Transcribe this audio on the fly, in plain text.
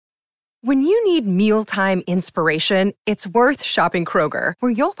When you need mealtime inspiration, it's worth shopping Kroger,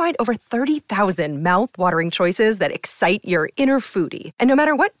 where you'll find over 30,000 mouth-watering choices that excite your inner foodie. And no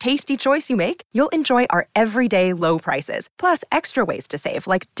matter what tasty choice you make, you'll enjoy our everyday low prices, plus extra ways to save,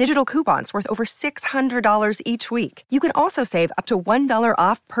 like digital coupons worth over $600 each week. You can also save up to $1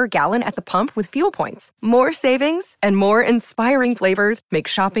 off per gallon at the pump with fuel points. More savings and more inspiring flavors make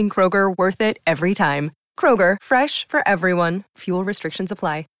shopping Kroger worth it every time. Kroger, fresh for everyone. Fuel restrictions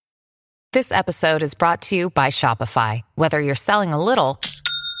apply. This episode is brought to you by Shopify. Whether you're selling a little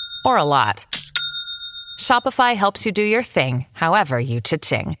or a lot, Shopify helps you do your thing, however you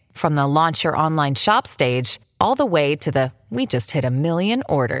cha-ching. From the launch your online shop stage, all the way to the we just hit 1 million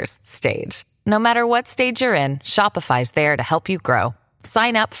orders stage. No matter what stage you're in, Shopify's there to help you grow.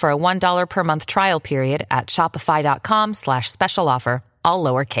 Sign up for a $1 per month trial period at shopify.com/special offer, all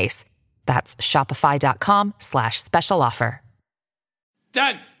lowercase. That's shopify.com/special offer.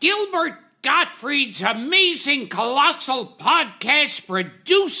 The Gilbert Gottfried's Amazing Colossal Podcast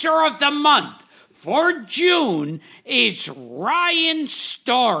Producer of the Month for June is Ryan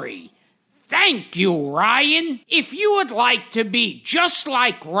Story. Thank you, Ryan. If you would like to be just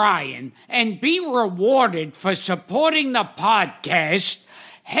like Ryan and be rewarded for supporting the podcast,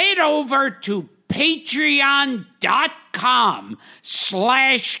 head over to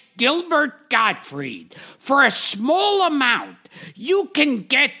patreon.com/Gilbert Gottfried. For a small amount, you can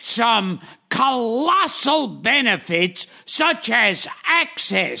get some colossal benefits such as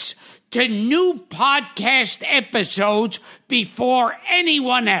access to new podcast episodes before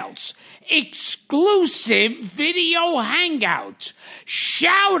anyone else, exclusive video hangouts,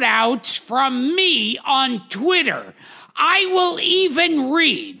 shout-outs from me on Twitter. I will even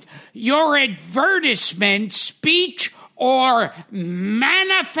read your advertisement, speech, or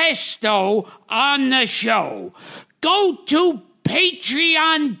manifesto on the show. Go to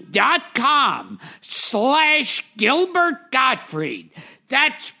patreon.com/Gilbert Gottfried.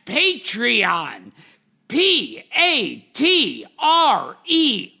 That's Patreon.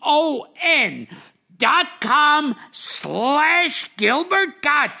 patreon.com/Gilbert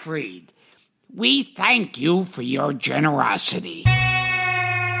Gottfried. We thank you for your generosity.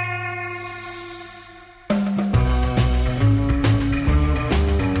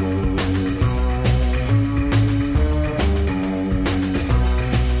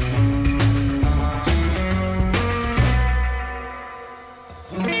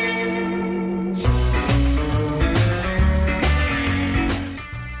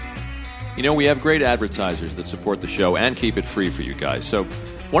 You know, we have great advertisers that support the show and keep it free for you guys. So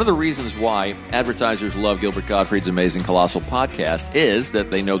one of the reasons why advertisers love Gilbert Gottfried's Amazing Colossal Podcast is that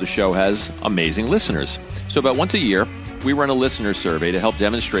they know the show has amazing listeners. So about once a year, we run a listener survey to help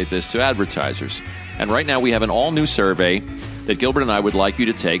demonstrate this to advertisers. And right now we have an all-new survey that Gilbert and I would like you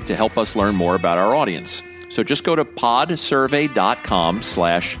to take to help us learn more about our audience. So just go to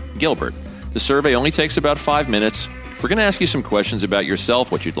podsurvey.com/Gilbert. The survey only takes about 5 minutes. We're going to ask you some questions about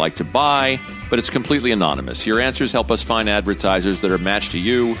yourself, what you'd like to buy, but it's completely anonymous. Your answers help us find advertisers that are matched to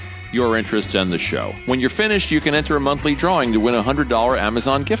you, your interests, and the show. When you're finished, you can enter a monthly drawing to win a $100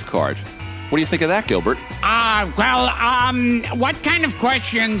 Amazon gift card. What do you think of that, Gilbert? What kind of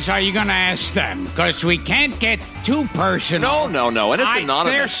questions are you going to ask them? Because we can't get too personal. No, and it's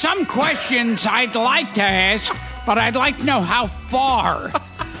anonymous. There's some questions I'd like to ask, but I'd like to know how far.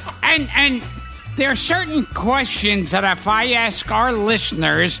 and there are certain questions that if I ask our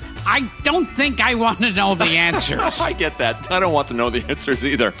listeners, I don't think I want to know the answers. I get that. I don't want to know the answers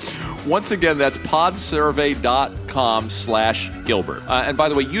either. Once again, that's podsurvey.com/Gilbert. And by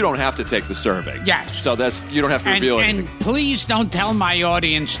the way, you don't have to take the survey. Yes. So you don't have to reveal anything. And please don't tell my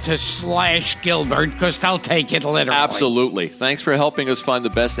audience to /Gilbert, because they'll take it literally. Absolutely. Thanks for helping us find the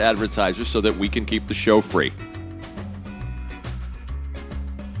best advertisers so that we can keep the show free.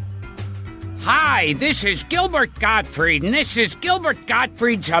 Hi, this is Gilbert Gottfried, and this is Gilbert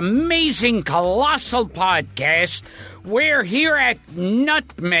Gottfried's Amazing Colossal Podcast. We're here at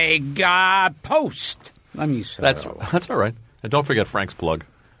Nutmeg Post. Let me say that's all right. And don't forget Frank's plug.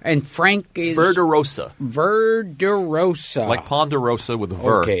 And Frank is Verderosa. Like Ponderosa with a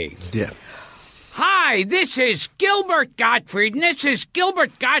ver. Okay. Yeah. Hi, this is Gilbert Gottfried, and this is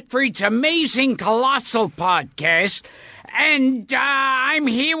Gilbert Gottfried's Amazing Colossal Podcast. And I'm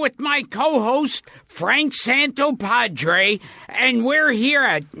here with my co-host, Frank Santopadre, and we're here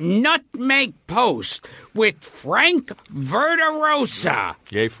at Nutmeg Post with Frank Verderosa.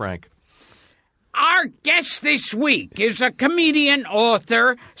 Yay, Frank. Our guest this week is a comedian,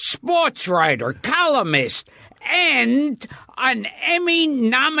 author, sports writer, columnist, and an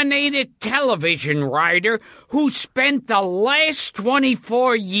Emmy-nominated television writer who spent the last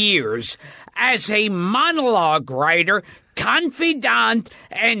 24 years as a monologue writer, confidant,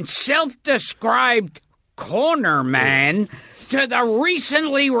 and self-described corner man to the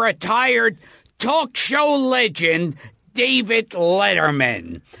recently retired talk show legend David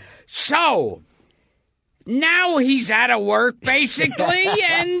Letterman. So, now he's out of work, basically,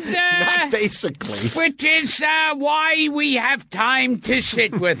 and not basically, which is why we have time to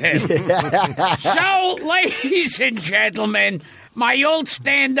sit with him. So, ladies and gentlemen, my old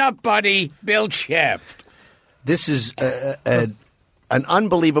stand-up buddy, Bill Scheft. This is an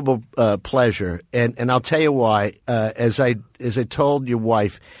unbelievable pleasure, and I'll tell you why. As I told your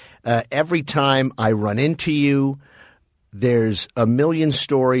wife, every time I run into you, there's a million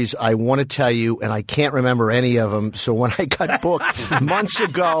stories I want to tell you, and I can't remember any of them. So when I got booked months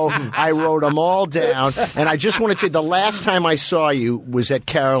ago, I wrote them all down. And I just want to tell you, the last time I saw you was at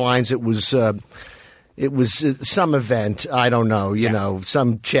Caroline's. It was some event. I don't know, you know,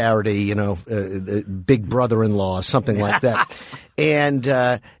 some charity, Big Brother-in-law, something like that.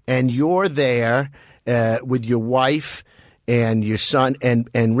 And you're there with your wife and your son,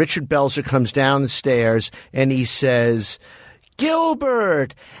 and Richard Belzer comes down the stairs, and he says,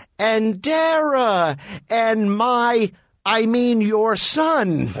 Gilbert and Dara and your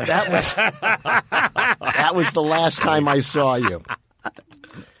son. That was the last time I saw you.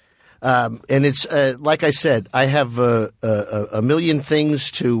 And it's like I said, I have a million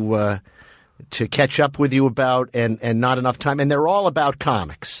things to catch up with you about, and not enough time. And they're all about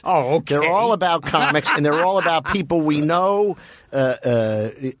comics. Oh, okay. They're all about comics, and they're all about people we know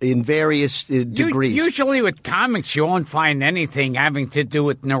in various degrees. Usually with comics, you won't find anything having to do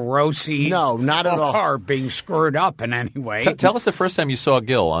with neuroses. No, not at all. Or being screwed up in any way. Tell us the first time you saw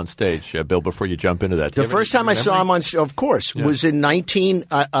Gil on stage, Bill, before you jump into that. The first time I saw him on stage, of course, was in I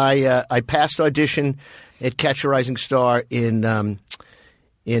passed audition at Catch a Rising Star in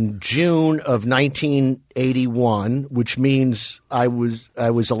June of 1981, which means I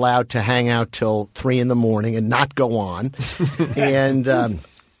was allowed to hang out till 3 a.m. and not go on, and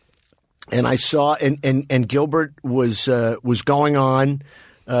I saw and Gilbert was going on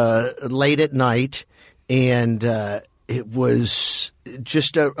late at night, and it was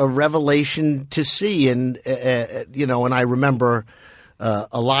just a revelation to see, and and I remember.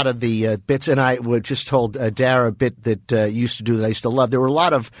 A lot of the bits, and I just told Dara a bit that used to do that I used to love. There were a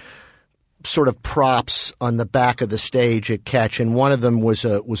lot of sort of props on the back of the stage at Catch, and one of them was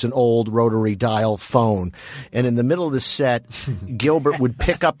an old rotary dial phone. And in the middle of the set, Gilbert would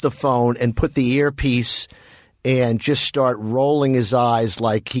pick up the phone and put the earpiece and just start rolling his eyes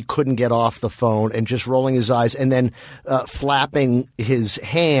like he couldn't get off the phone, and just rolling his eyes, and then flapping his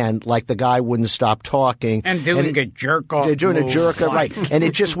hand like the guy wouldn't stop talking. And doing a jerk-off doing move. a jerk-off, right. And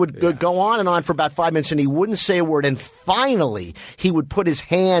it just would go on and on for about 5 minutes, and he wouldn't say a word. And finally, he would put his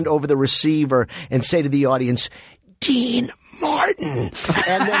hand over the receiver and say to the audience, Dean Martin,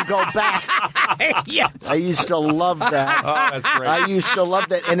 and then go back. Yeah. I used to love that. Oh, that's great. I used to love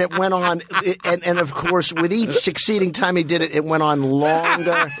that. And it went on, and of course, with each succeeding time he did it, it went on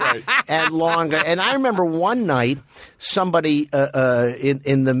longer and longer. And I remember one night, somebody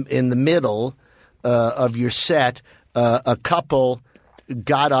in the middle of your set, a couple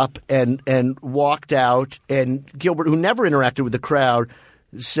got up and walked out, and Gilbert, who never interacted with the crowd,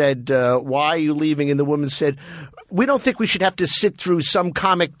 said, why are you leaving? And the woman said, we don't think we should have to sit through some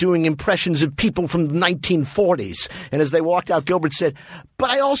comic doing impressions of people from the 1940s. And as they walked out, Gilbert said, but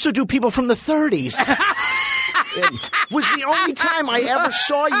I also do people from the 30s. It was the only time I ever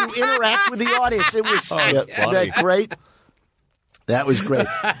saw you interact with the audience. It was that great. That was great.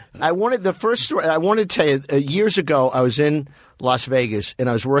 I wanted to tell you, years ago, I was in Las Vegas, and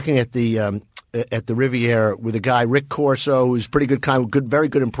I was working at the Riviera with a guy, Rick Corso, who's pretty good, very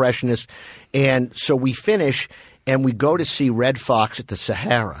good impressionist. And so we finish, and we go to see Red Fox at the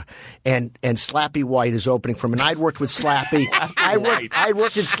Sahara, and Slappy White is opening for him. And I'd worked with Slappy. I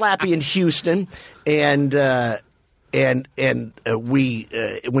worked at Slappy in Houston, and we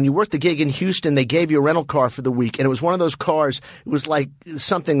when you worked the gig in Houston, they gave you a rental car for the week, and it was one of those cars. It was like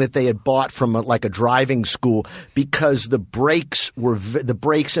something that they had bought from a driving school, because the brakes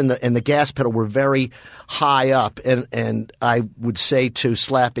and the gas pedal were very high up, and I would say to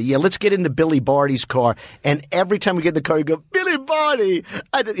Slappy, "Yeah, let's get into Billy Barty's car." And every time we get in the car, you go, "Billy Barty,"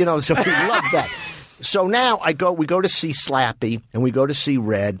 so we love that. So now we go to see Slappy, and we go to see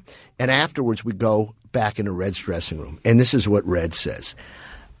Red, and afterwards we go back into Red's dressing room, and this is what Red says: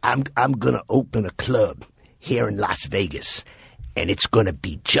 I'm going to open a club here in Las Vegas, and it's going to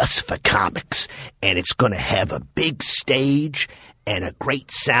be just for comics, and it's going to have a big stage and a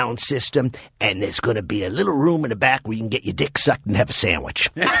great sound system, and there's going to be a little room in the back where you can get your dick sucked and have a sandwich.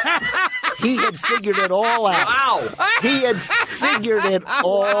 He had figured it all out. Wow. He had figured it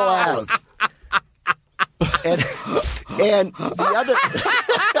all out. And the other...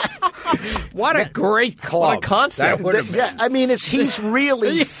 What a great club. What a concept. Yeah, I mean, he's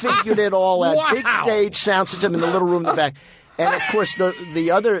really figured it all out. Wow. Big stage, sound system, in the little room in the back. And, of course,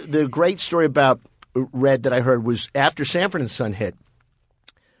 the great story about Red that I heard was after Sanford and Son hit,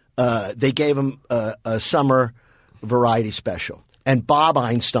 they gave him a summer variety special. And Bob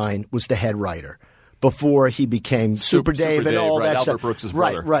Einstein was the head writer before he became Super Dave and all that Albert stuff. Brooks'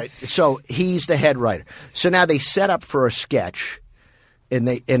 brother. Right. So he's the head writer. So now they set up for a sketch, and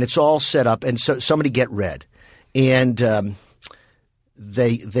it's all set up, and so somebody get Red, and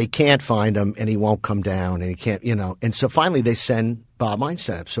they can't find him, and he won't come down, and he can't, and so finally they send Bob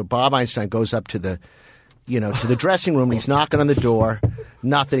Einstein up. So Bob Einstein goes up to the dressing room, and he's knocking on the door.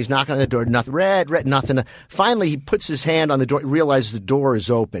 Nothing. He's knocking on the door. Nothing. Red, nothing. Finally, he puts his hand on the door, realizes the door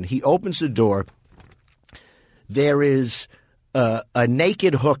is open. He opens the door. There is a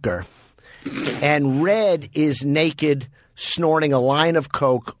naked hooker, and Red is naked, snorting a line of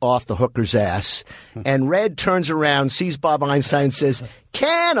coke off the hooker's ass. And Red turns around, sees Bob Einstein, and says,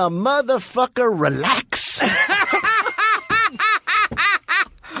 "Can a motherfucker relax?"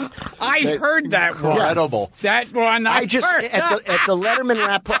 I heard that one. Incredible. That one I just heard. at the Letterman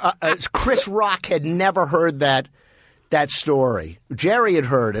rap, Chris Rock had never heard that story. Jerry had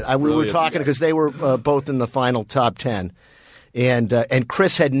heard it. We were talking because they were both in the final top 10, and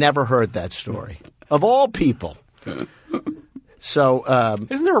Chris had never heard that story of all people. So,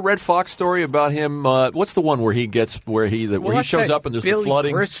 isn't there a Red Fox story about him? What's the one where he shows up and there's Billy the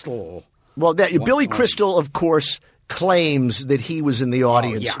flooding? Crystal. Well, Billy Crystal, of course, claims that he was in the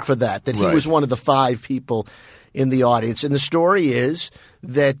audience for that he was one of the 5 people in the audience. And the story is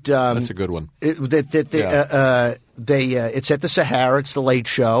that that's a good one. It's at the Sahara. It's the Late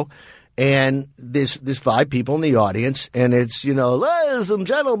Show. And there's 5 people in the audience, and it's, ladies and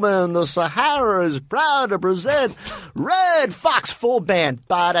gentlemen, the Sahara is proud to present Red Fox full band.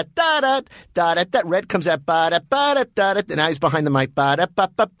 Ba-da-da-da-da-da-da. Red comes out, ba-da-ba-da-da-da. And now he's behind the mic,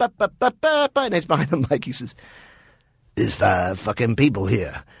 ba-da-ba-ba-ba-ba-ba. And he's behind the mic. He says, "There's 5 fucking people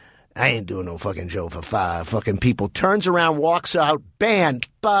here. I ain't doing no fucking show for 5 fucking people." Turns around, walks out, band,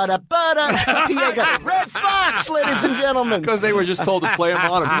 ba-da-ba-da. PA got Red Fox, ladies and gentlemen. Because they were just told to play him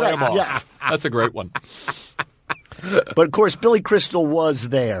on and play him off. Yeah. That's a great one. But, of course, Billy Crystal was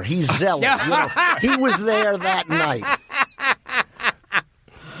there. He's zealous. He was there that night.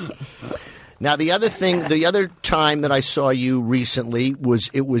 Now, the other time that I saw you recently was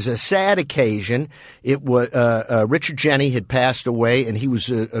a sad occasion. It was Richard Jenny had passed away, and he was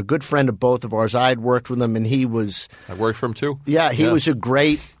a good friend of both of ours. I had worked with him, and he was. I worked for him too. Yeah, he was a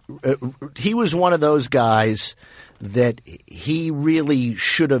great. He was one of those guys that he really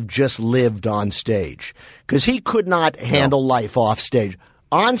should have just lived on stage because he could not handle life off stage.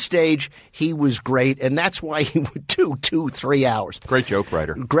 On stage, he was great, and that's why he would do 2-3 hours. Great joke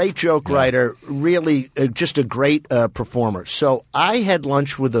writer. Great joke writer. Really, just a great performer. So I had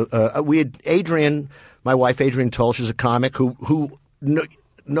lunch with we had Adrian, my wife Adrian Toll. She's a comic who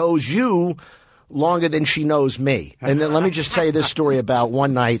knows you longer than she knows me. And then let me just tell you this story about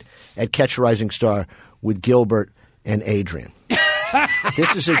one night at Catch a Rising Star with Gilbert and Adrian.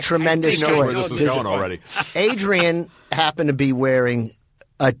 This is a tremendous story. He knows where this is going already. Adrian happened to be wearing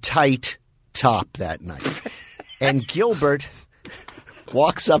a tight top that night. And Gilbert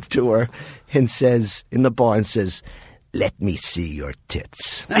walks up to her and says, in the bar, and says, "Let me see your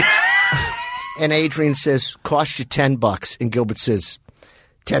tits." And Adrian says, "Cost you $10. And Gilbert says,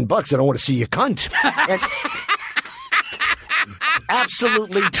 $10? I don't want to see your cunt. And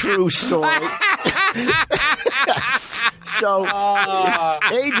absolutely true story. So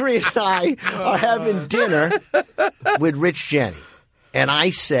Adrian and I are having dinner with Rich Jenny. And I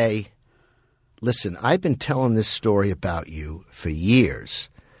say, "Listen, I've been telling this story about you for years,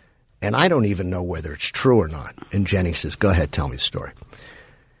 and I don't even know whether it's true or not." And Jenny says, "Go ahead, tell me the story."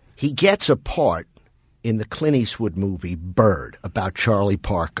 He gets a part in the Clint Eastwood movie Bird about Charlie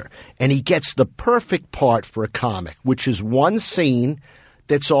Parker, and he gets the perfect part for a comic, which is one scene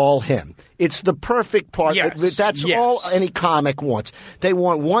that's all him. It's the perfect part. Yes. That's all any comic wants. They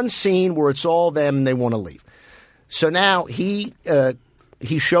want one scene where it's all them, and they want to leave. So now he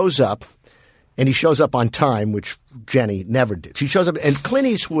shows up, and he shows up on time, which Jenny never did. She shows up, and Clint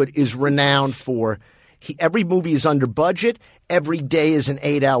Eastwood is renowned for Every movie is under budget. Every day is an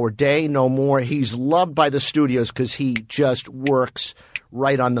 8-hour day, no more. He's loved by the studios because he just works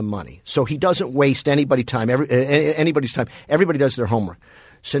right on the money. So he doesn't waste anybody's time. Anybody's time. Everybody does their homework.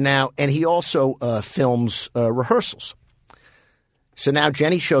 So now, and he also films rehearsals. So now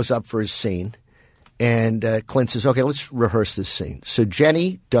Jenny shows up for his scene, and Clint says, "Okay, let's rehearse this scene." So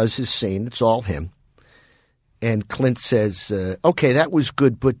Jenny does his scene. It's all him. And Clint says, "Okay, that was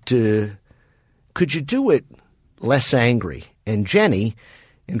good, but could you do it less angry?" And Jenny,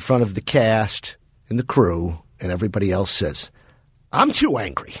 in front of the cast and the crew and everybody else, says, "I'm too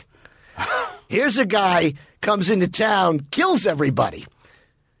angry. Here's a guy, comes into town, kills everybody."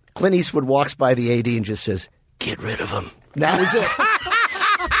 Clint Eastwood walks by the AD and just says, "Get rid of him." That was it.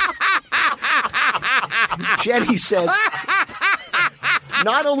 Jenny says,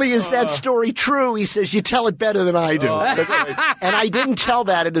 "Not only is that story true," he says, "you tell it better than I do." And I didn't tell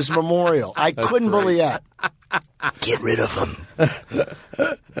that at his memorial. I couldn't believe that. Get rid of him.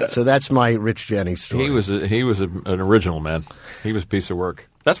 So that's my Rich Jennings story. He was an original, man. He was a piece of work.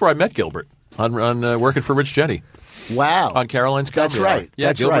 That's where I met Gilbert, on working for Rich Jenny. Wow. On Caroline's Comedy. That's right. Yeah,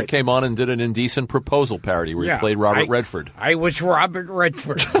 that's Gilbert right. came on and did an Indecent Proposal parody where he played Robert Redford. I was Robert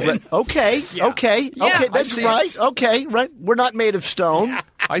Redford. Okay. That's right. Okay, right. We're not made of stone.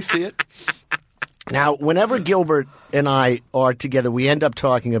 I see it. Now, whenever Gilbert and I are together, we end up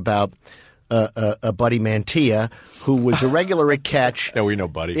talking about Buddy Mantilla, who was a regular at Catch. Yeah, we know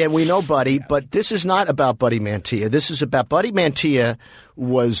Buddy. Yeah, we know Buddy, but this is not about Buddy Mantilla. This is about Buddy Mantilla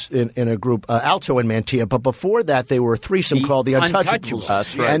was in a group, Alto and Mantilla, but before that they were a threesome called the Untouchables.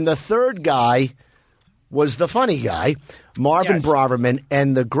 That's right. And the third guy was the funny guy, Marvin Braverman,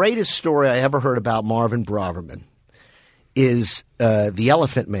 and the greatest story I ever heard about Marvin Braverman is The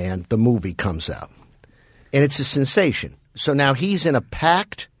Elephant Man, the movie comes out. And it's a sensation. So now he's in a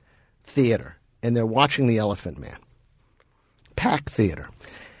packed theater, and they're watching The Elephant Man. Packed theater.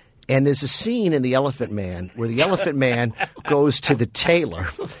 And there's a scene in The Elephant Man where the Elephant Man goes to the tailor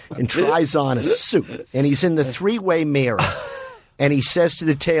and tries on a suit. And he's in the three-way mirror. And he says to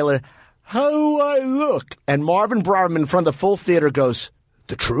the tailor, "How do I look?" And Marvin Braverman in front of the full theater goes,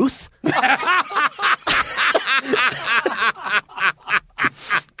 "The truth?"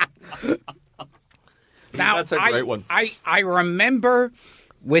 Now, that's a great one. I remember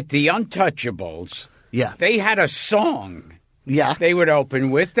with the Untouchables, Yeah. they had a song Yeah. they would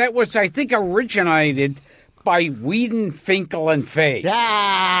open with that was, I think, originated by Whedon, Finkel, and Fay.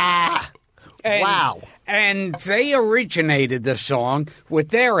 Ah! Wow. And they originated the song with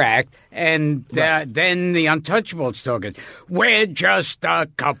their act, and then the Untouchables took it. We're just a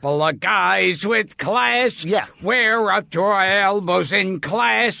couple of guys with class. Yeah. We're up to our elbows in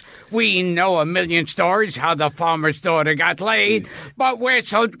class. We know a million stories how the farmer's daughter got laid, but we're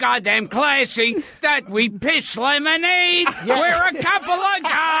so goddamn classy that we piss lemonade. Yeah. We're a couple of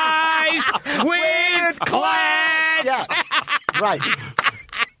guys with class. Yeah. Right.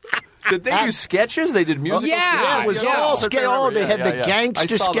 Did they do sketches? They did musical Yeah. sketches? Yeah, it was all sketch. They had the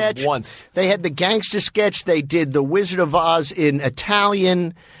gangster I saw them sketch. once. They had the gangster sketch. They did the Wizard of Oz in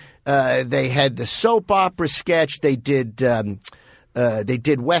Italian. They had the soap opera sketch. They did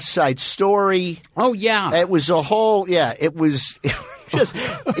West Side Story. Oh, yeah. It was a whole. Yeah, it was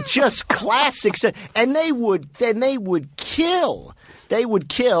just classic stuff. And they would kill. They would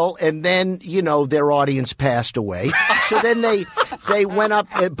kill, and then, their audience passed away. So then they went up,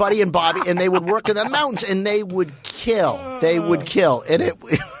 Buddy and Bobby, and they would work in the mountains, and they would kill. They would kill. And it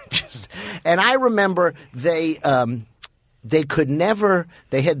just, and I remember they could never,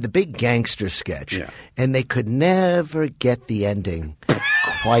 they had the big gangster sketch, and they could never get the ending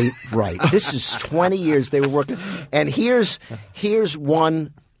quite right. This is 20 years they were working. And here's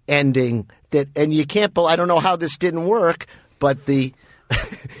one ending that, and you can't believe, I don't know how this didn't work, but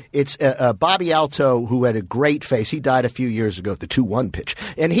it's Bobby Alto, who had a great face. He died a few years ago at the 2-1 pitch.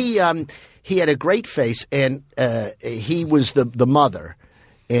 And he had a great face, and he was the mother.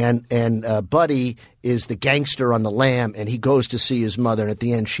 And Buddy is the gangster on the lam, and he goes to see his mother, and at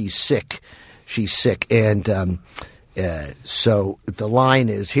the end she's sick. And so the line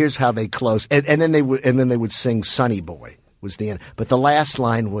is, here's how they close. And then they would sing Sonny Boy was the end. But the last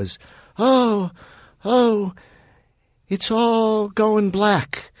line was, oh, it's all going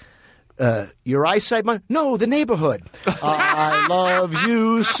black. Your eyesight might... No, the neighborhood. I love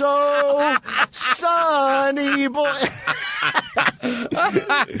you so, Sonny Boy.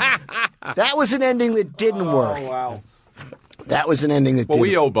 That was an ending that didn't work. Oh, wow. That was an ending that didn't work.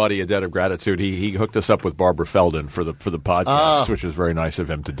 We owe Buddy a debt of gratitude. He hooked us up with Barbara Feldon for the podcast, which was very nice of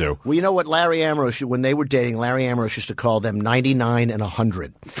him to do. Well, you know what Larry Ambrose, when they were dating, Larry Ambrose used to call them 99 and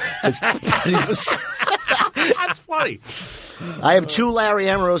 100. That's funny. I have two Larry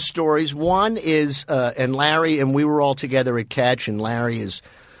Emerose stories. One is, and Larry, and we were all together at Catch, and Larry is,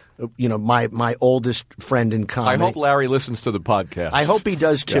 my oldest friend in comedy. I hope Larry listens to the podcast. I hope he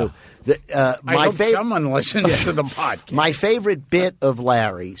does, too. Yeah. I hope someone listens to the podcast. My favorite bit of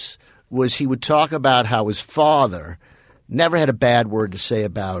Larry's was he would talk about how his father never had a bad word to say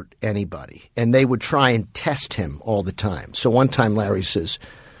about anybody, and they would try and test him all the time. So one time Larry says,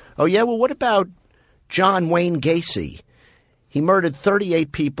 "Oh, yeah, well, what about John Wayne Gacy? He murdered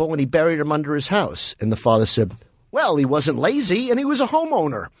 38 people, and he buried them under his house." And the father said, "Well, he wasn't lazy, and he was a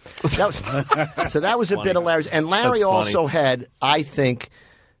homeowner." So that was a bit of Larry's. And Larry also had, I think,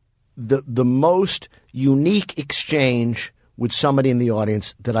 the most unique exchange with somebody in the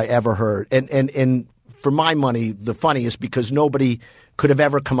audience that I ever heard. And for my money, the funniest, because nobody could have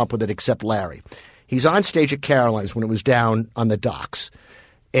ever come up with it except Larry. He's on stage at Caroline's when it was down on the docks.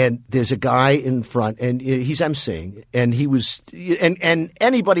 And there's a guy in front, and he's emceeing. And he was – and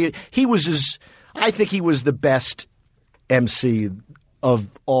anybody – I think he was the best MC of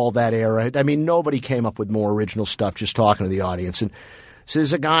all that era. I mean, nobody came up with more original stuff just talking to the audience. And so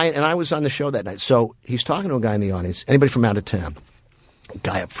there's a guy – and I was on the show that night. So he's talking to a guy in the audience. Anybody from out of town? A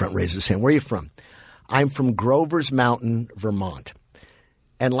guy up front raises his hand. Where are you from? I'm from Grover's Mountain, Vermont.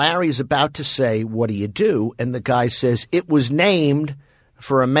 And Larry's about to say, "What do you do?" And the guy says, "It was named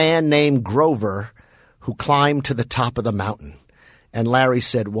for a man named Grover who climbed to the top of the mountain." And Larry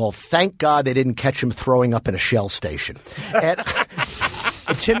said, "Well, thank God they didn't catch him throwing up in a Shell station." And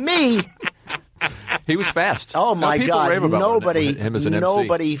to me, he was fast. Oh, my God.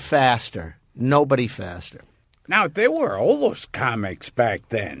 Nobody faster. Nobody faster. Now, there were all those comics back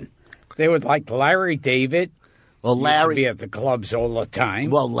then. They were like Larry David. Well, Larry used to be at the clubs all the time.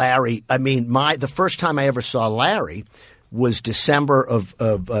 Well, Larry, I mean, the first time I ever saw Larry was December of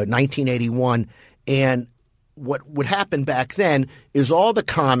 1981, and what would happen back then is all the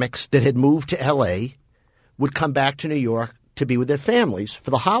comics that had moved to L.A. would come back to New York to be with their families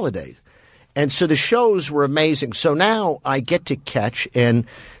for the holidays. And so the shows were amazing. So now I get to Catch, and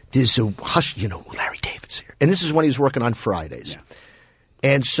there's a hush, Larry David's here. And this is when he was working on Fridays. Yeah.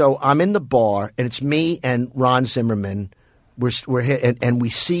 And so I'm in the bar, and it's me and Ron Zimmerman. We're here, and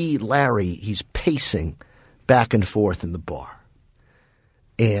we see Larry. He's pacing back and forth in the bar.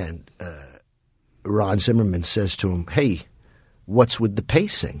 And Ron Zimmerman says to him, "Hey, what's with the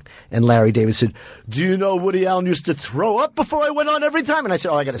pacing?" And Larry David said, "Do you know Woody Allen used to throw up before I went on every time?" And I said,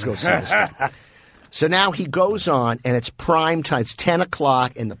 "Oh, I got to go see this guy." So now he goes on, and it's prime time. It's 10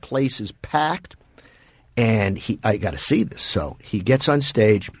 o'clock, and the place is packed. And I got to see this. So he gets on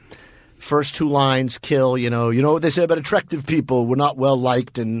stage. First two lines kill, you know what they say about attractive people. We're not well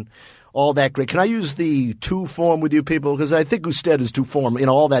liked and all that great. Can I use the two form with you people? Because I think Usted is two form,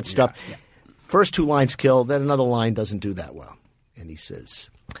 all that stuff. Yeah. First two lines kill. Then another line doesn't do that well. And he says,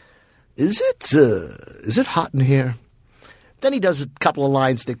 is it hot in here? Then he does a couple of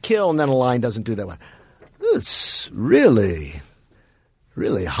lines that kill, and then a line doesn't do that well. It's really,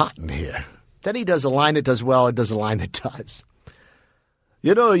 really hot in here. Then he does a line that does well and does a line that does.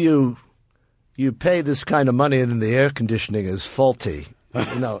 You pay this kind of money and then the air conditioning is faulty.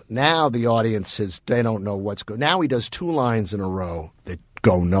 Now the audience they don't know what's going on. Now he does two lines in a row that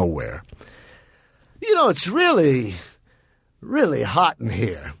go nowhere. It's really, really hot in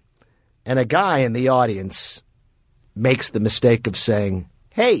here. And a guy in the audience makes the mistake of saying,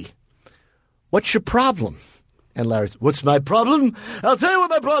 "Hey, what's your problem?" And Larry says, "What's my problem? I'll tell you what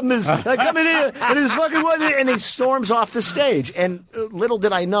my problem is. I come in here and it's fucking weather," and he storms off the stage. And little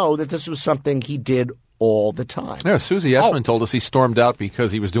did I know that this was something he did all the time. Yeah, Susie Essman told us he stormed out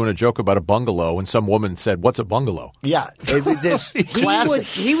because he was doing a joke about a bungalow, and some woman said, "What's a bungalow?" Yeah, this classic.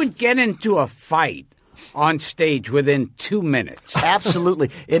 He would get into a fight on stage within 2 minutes. Absolutely,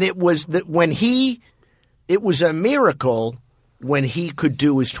 and it was it was a miracle when he could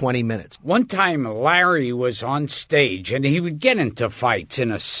do his 20 minutes. One time, Larry was on stage, and he would get into fights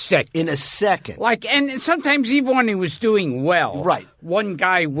in a second. And sometimes even when he was doing well, right, one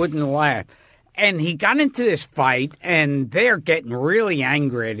guy wouldn't laugh. And he got into this fight, and they're getting really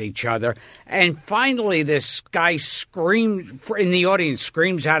angry at each other. And finally, this guy in the audience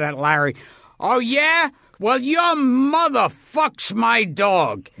screams out at Larry, "Oh, yeah? Well, your mother fucks my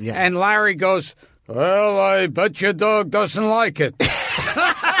dog." Yeah. And Larry goes, "Well, I bet your dog doesn't like it."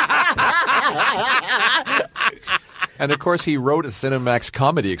 And, of course, he wrote a Cinemax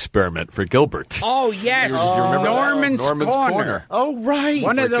comedy experiment for Gilbert. Oh, yes. You remember Norman's Corner. Oh, right.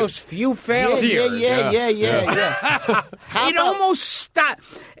 One of those few failures. Yeah. It almost stopped.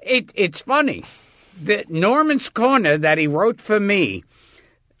 It's funny that Norman's Corner that he wrote for me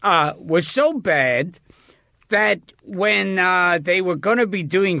was so bad that when they were going to be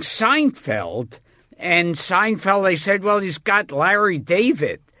doing Seinfeld, and Seinfeld, they said, well, he's got Larry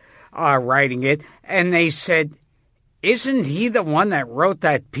David writing it, and they said, isn't he the one that wrote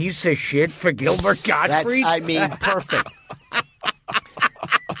that piece of shit for Gilbert Gottfried? Perfect.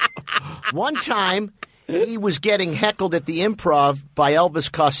 One time, he was getting heckled at the Improv by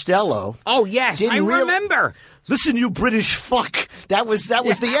Elvis Costello. Oh, yes, I remember. Listen, you British fuck. That was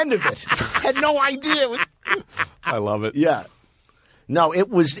the end of it. Had no idea. I love it. Yeah. No, it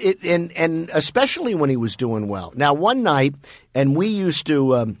was it, and especially when he was doing well. Now, one night, and we used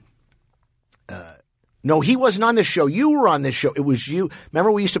to. No, he wasn't on this show. You were on this show. It was you.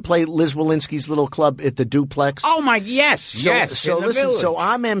 Remember, we used to play Liz Walensky's little club at the Duplex. Oh my, yes. So listen. Village. So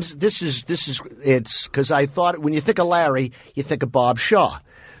this is it's because I thought when you think of Larry, you think of Bob Shaw.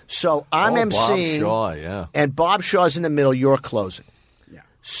 So I'm emceeing, Bob Shaw, yeah, and Bob Shaw's in the middle. You're closing. Yeah.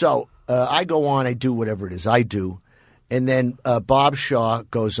 So I go on. I do whatever it is I do, and then Bob Shaw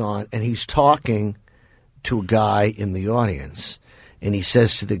goes on, and he's talking to a guy in the audience. And he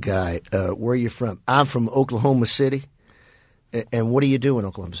says to the guy, where are you from? I'm from Oklahoma City. And what do you do in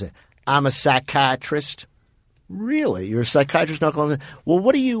Oklahoma City? I'm a psychiatrist. Really? You're a psychiatrist in Oklahoma City? Well,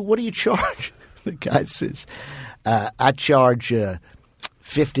 what do you charge? The guy says, I charge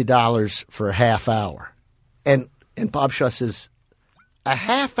 $50 for a half hour. And Bob Shaw says, a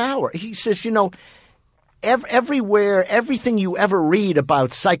half hour? He says, everywhere, everything you ever read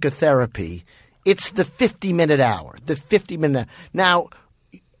about psychotherapy, it's the 50-minute hour, the 50-minute. Now,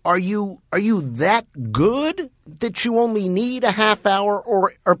 are you that good that you only need a half hour,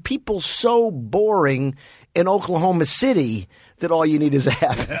 or are people so boring in Oklahoma City that all you need is a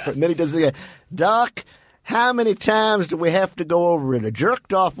half hour? And then he does the Doc, how many times do we have to go over it? I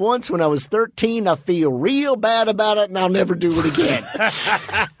jerked off once when I was 13. I feel real bad about it, and I'll never do it again.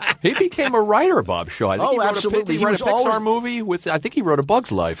 He became a writer, Bob Shaw. Absolutely. He wrote a Pixar movie with. I think he wrote A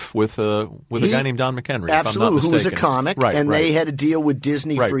Bug's Life with a guy named Don McHenry. Absolutely, who was a comic, right? They had a deal with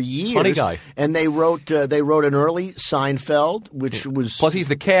Disney for years. Funny guy. And they wrote an early Seinfeld, which was plus he's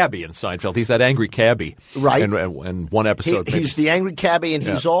the cabbie in Seinfeld. He's that angry cabbie, right? And one episode, he's the angry cabbie, and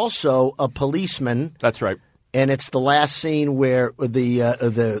he's also a policeman. That's right. And it's the last scene where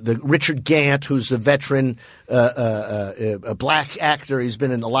the Richard Gant, who's a veteran, a black actor, he's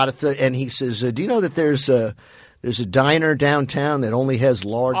been in a lot of and he says, "Do you know that there's a diner downtown that only has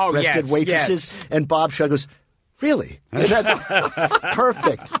large-breasted waitresses?" Yes. And Bob Shaw goes, "Really? That's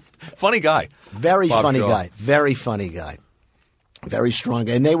perfect." Funny guy, very Bob funny Shaw. guy, very funny guy, very strong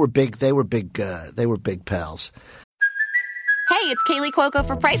guy, and they were big. They were big pals. Hey, it's Kaylee Cuoco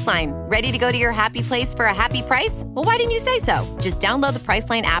for Priceline. Ready to go to your happy place for a happy price? Well, why didn't you say so? Just download the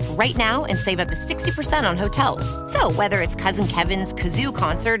Priceline app right now and save up to 60% on hotels. So whether it's Cousin Kevin's Kazoo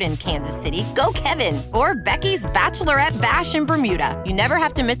Concert in Kansas City, go Kevin, or Becky's Bachelorette Bash in Bermuda, you never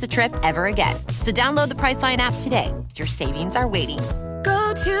have to miss a trip ever again. So download the Priceline app today. Your savings are waiting.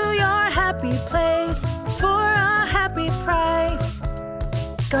 Go to your happy place for a happy price.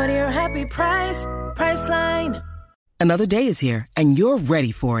 Go to your happy price, Priceline. Another day is here, and you're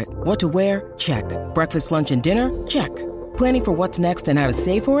ready for it. What to wear? Check. Breakfast, lunch, and dinner? Check. Planning for what's next and how to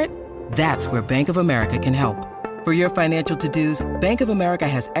save for it? That's where Bank of America can help. For your financial to-dos, Bank of America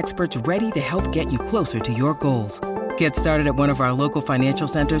has experts ready to help get you closer to your goals. Get started at one of our local financial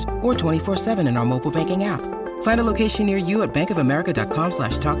centers or 24/7 in our mobile banking app. Find a location near you at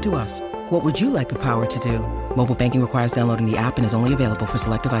bankofamerica.com/talktous. What would you like the power to do? Mobile banking requires downloading the app and is only available for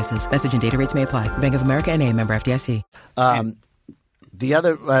select devices. Message and data rates may apply. Bank of America N.A., member FDIC. The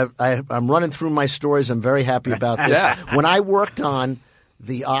other, I'm running through my stories. I'm very happy about this. When I worked on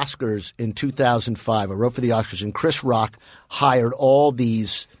the Oscars in 2005, I wrote for the Oscars, and Chris Rock hired all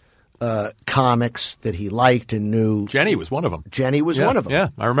these comics that he liked and knew. Jenny was one of them. Yeah,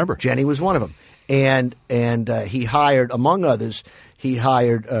 I remember. Jenny was one of them. And he hired, among others,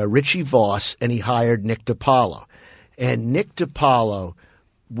 Richie Voss, and he hired Nick DiPaolo. And Nick DiPaolo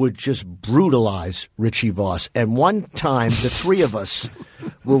would just brutalize Richie Voss. And one time, the three of us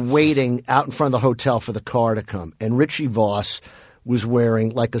were waiting out in front of the hotel for the car to come. And Richie Voss was wearing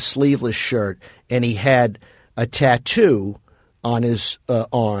like a sleeveless shirt, and he had a tattoo on his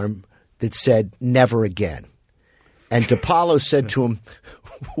arm that said, "Never again." And DiPaolo said to him,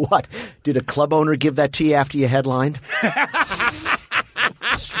 "What? Did a club owner give that to you after you headlined?"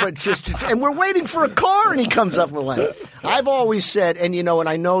 And we're waiting for a car, and he comes up with that. I've always said, and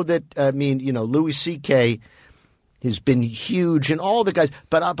I know that, Louis C.K. has been huge, and all the guys.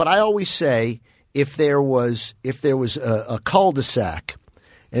 But I always say, if there was a cul-de-sac,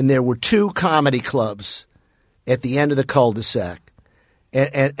 and there were two comedy clubs at the end of the cul-de-sac,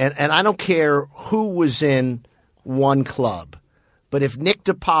 And I don't care who was in one club, but if Nick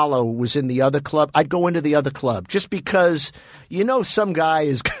DiPaolo was in the other club, I'd go into the other club just because some guy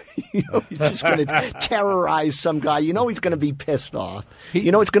is he's just going to terrorize some guy. He's going to be pissed off.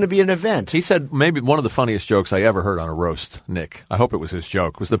 It's going to be an event. He said maybe one of the funniest jokes I ever heard on a roast, Nick, I hope it was his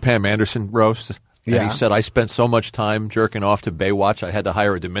joke, was the Pam Anderson roast. And he said, I spent so much time jerking off to Baywatch, I had to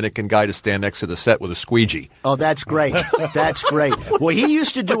hire a Dominican guy to stand next to the set with a squeegee. Oh, that's great. That's great. Well, he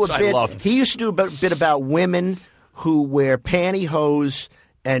used to do a bit. He used to do a bit about women who wear pantyhose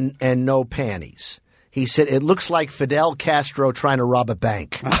and no panties. He said, it looks like Fidel Castro trying to rob a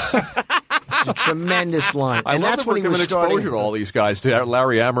bank. It's a tremendous line. And that's when he was starting exposure to all these guys, to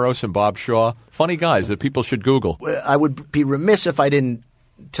Larry Ambrose and Bob Shaw. Funny guys that people should Google. I would be remiss if I didn't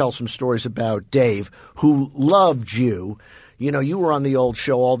tell some stories about Dave, who loved you. You were on the old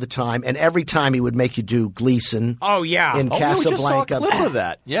show all the time, and every time he would make you do Gleason. Oh, yeah. In Casablanca. We just saw a clip of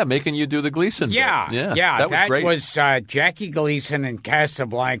that. Yeah, making you do the Gleason. Yeah. That was Jackie Gleason in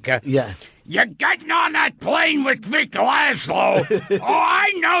Casablanca. Yeah. You're getting on that plane with Vic Laszlo.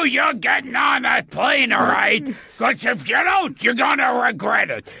 I know you're getting on that plane, all right? Because if you don't, you're going to regret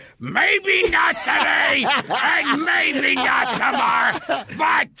it. Maybe not today, and maybe not tomorrow,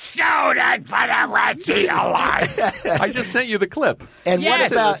 but shoot it for the rest of your life. I just sent you the clip. And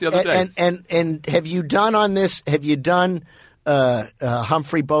what about the other day. And have you done on this? Have you done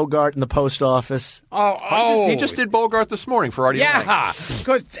Humphrey Bogart in the post office? He just did Bogart this morning for Artie Lang.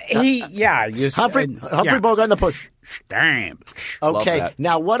 Yeah, because Humphrey Bogart in the post. Damn. Okay,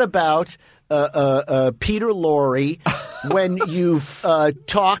 now what about Peter Lorre when you've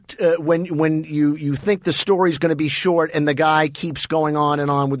talked when you think the story's going to be short and the guy keeps going on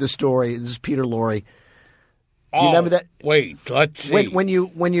and on with the story? This is Peter Lorre. Do you remember that? Wait, let's see. When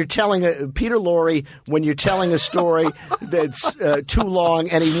you're telling Peter Lorre, when you're telling a story that's too long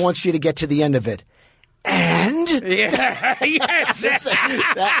and he wants you to get to the end of it. And yes,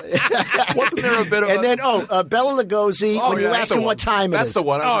 wasn't there a bit of and then Bela Lugosi when you ask him what time it is. That's the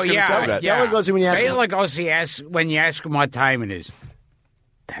one. I was just going to say that. Bela Lugosi when you ask Bela Lugosi asks when you ask him what time it is.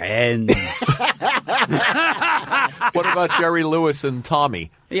 10. What about Jerry Lewis and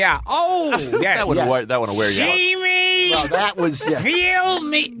Tommy? Yeah. Oh, yeah. That one will wear you out. See me. Well, that was feel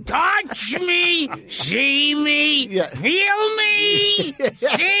me. Touch me. See me. Feel me.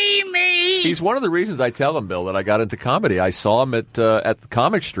 See me. He's one of the reasons I tell him, Bill, that I got into comedy. I saw him at the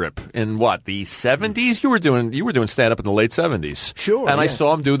comic strip in the 70s. You were doing stand up in the late 70s. Sure. And I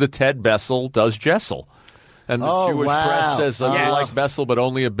saw him do the Ted Bessel does Jessel. And the Jewish press says, you like Bessel, but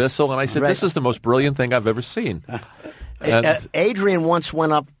only Abyssal. And I said, this is the most brilliant thing I've ever seen. Adrian once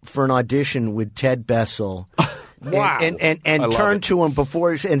went up for an audition with Ted Bessel. Wow. And turned to him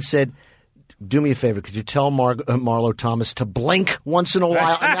before and said, do me a favor. Could you tell Marlo Thomas to blink once in a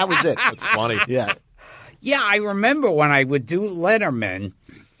while? And that was it. That's funny. Yeah. Yeah, I remember when I would do Letterman,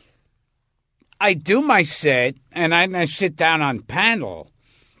 I do my set, and I sit down on panel.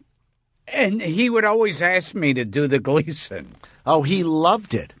 And he would always ask me to do the Gleason. Oh, he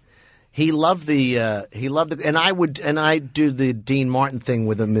loved it. He loved it, and I'd do the Dean Martin thing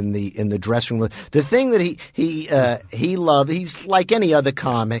with him in the dressing room. The thing that he loved, he's like any other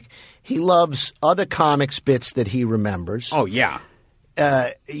comic. He loves other comics bits that he remembers. Oh yeah.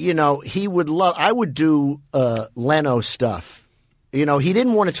 He would love. I would do Leno stuff. He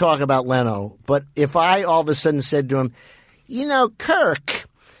didn't want to talk about Leno, but if I all of a sudden said to him, Kirk.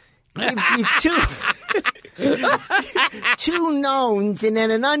 Gives you two knowns and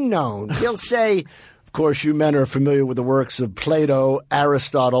then an unknown. He'll say, of course, you men are familiar with the works of Plato,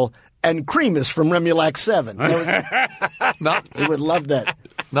 Aristotle, and Cremus from Remulac 7. He would love that.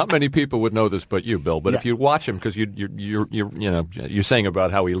 Not many people would know this but you, Bill. But if you watch him, because you're saying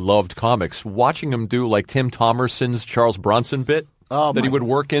about how he loved comics, watching him do like Tim Thomerson's Charles Bronson bit that he would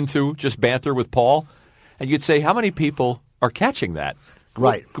work into, just banter with Paul, and you'd say, how many people are catching that?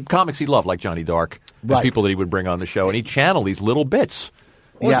 Right. Comics he loved, like Johnny Dark, the people that he would bring on the show, and he'd channel these little bits.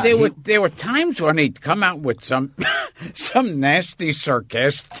 Well, there were times when he'd come out with some nasty,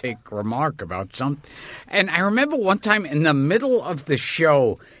 sarcastic remark about something. And I remember one time in the middle of the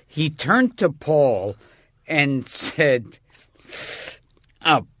show, he turned to Paul and said,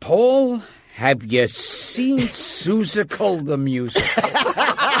 Paul, have you seen Seussical the Musical?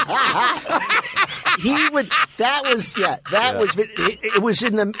 It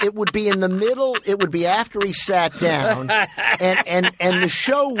would be in the middle. It would be after he sat down, and the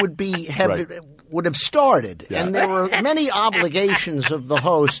show would have started, and there were many obligations of the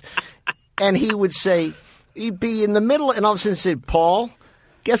host, and he'd be in the middle, and all of a sudden say, Paul,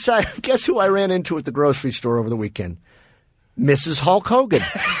 guess who I ran into at the grocery store over the weekend? Mrs. Hulk Hogan.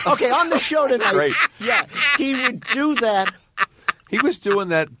 Okay, on the show tonight. Great. Yeah, he would do that. He was doing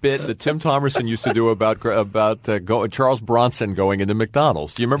that bit that Tim Thomerson used to do about Charles Bronson going into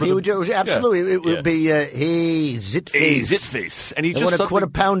McDonald's. Do you remember? He would do absolutely. Yeah. It would be hey zit face, and he I just want a quarter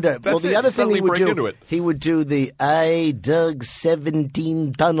pounder. Well, the other thing he would do, he would do the I dug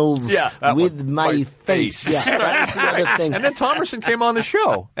 17 tunnels with my face. Yeah, that was the other thing. And then Thomerson came on the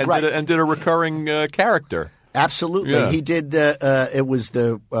show and did a recurring character. Absolutely, yeah. He did. It was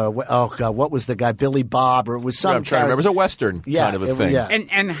the what was the guy? Billy Bob, or it was some. I'm trying to remember. It was a Western kind of a thing. Yeah.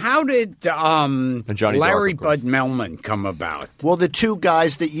 And how did Larry Bud Melman come about? Well, the two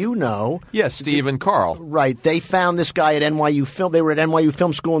guys that you know, Steve and Carl, right? They found this guy at NYU Film. They were at NYU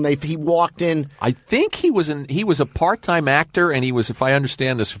Film School, and he walked in. I think he was a part-time actor, and he was, if I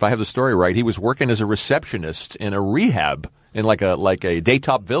understand this, if I have the story right, he was working as a receptionist in a rehab. In like a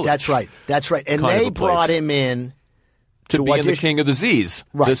Daytop Village. That's right. And they brought him in to be in The King of the Z's.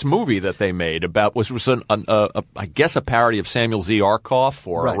 Right. This movie that they made about was I guess a parody of Samuel Z. Arkoff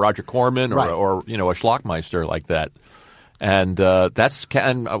or Roger Corman or a Schlockmeister like that. And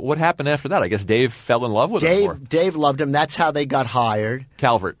what happened after that? I guess Dave fell in love with him. Dave loved him. That's how they got hired.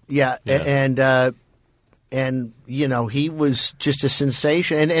 Calvert. Yeah. And he was just a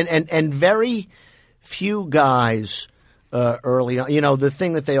sensation. And very few guys. Early on, the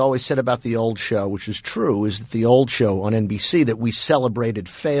thing that they always said about the old show, which is true, is that the old show on NBC that we celebrated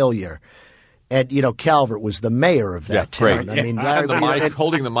failure. And Calvert was the mayor of that town. Great. I mean,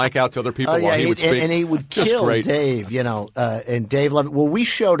 holding the mic out to other people while he would speak, and he would kill Dave. And Dave loved it. Well, we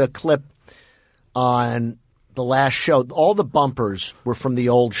showed a clip on the last show. All the bumpers were from the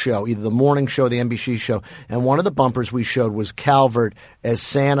old show, either the morning show or the NBC show. And one of the bumpers we showed was Calvert as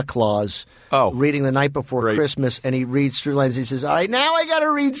Santa Claus. Reading The Night Before Christmas, and he reads through lines. He says, "All right, now I got to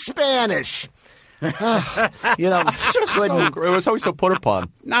read Spanish." It was always so put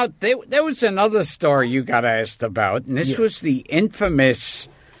upon. Now, there was another story you got asked about, and this was the infamous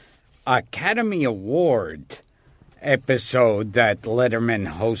Academy Award episode that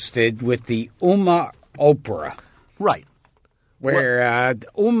Letterman hosted with the Uma Oprah. Right. Where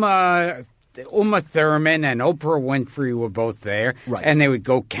Uma Thurman and Oprah Winfrey were both there, and they would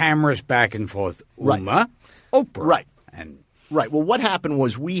go cameras back and forth. Uma, Oprah, right. Well, what happened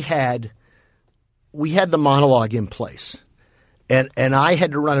was we had the monologue in place, and I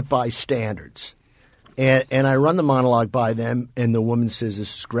had to run it by standards, and I run the monologue by them, and the woman says,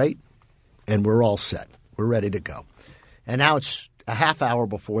 "This is great," and we're all set, we're ready to go, and now it's a half hour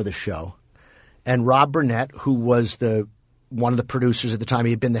before the show, and Rob Burnett, who was one of the producers at the time.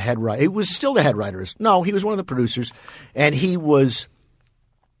 He had been the head writer. He was still the head writer. No, he was one of the producers. And he'd been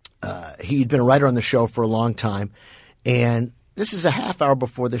a writer on the show for a long time. And this is a half hour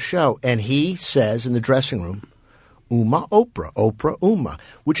before the show. And he says in the dressing room, Uma, Oprah, Oprah, Uma,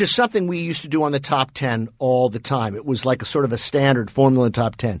 which is something we used to do on the top 10 all the time. It was like a sort of a standard formula in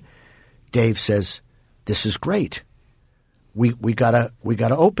top 10. Dave says, "This is great. We gotta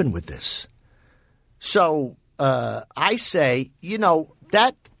open with this." So I say,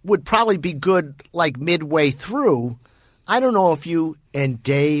 that would probably be good like midway through. I don't know if you – and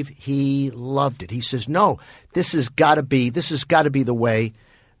Dave, he loved it. He says, "No, this has got to be the way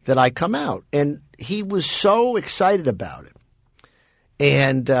that I come out." And he was so excited about it.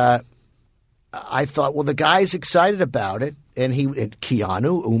 And I thought, well, the guy's excited about it. And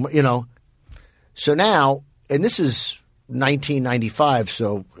Keanu, Uma, So now – and this is 1995,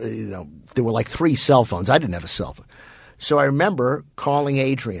 so, there were like 3 cell phones. I didn't have a cell phone. So I remember calling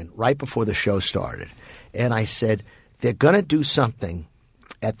Adrian right before the show started. And I said, they're going to do something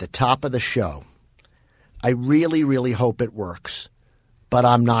at the top of the show. I really, really hope it works, but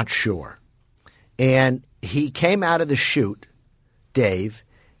I'm not sure. And he came out of the chute, Dave,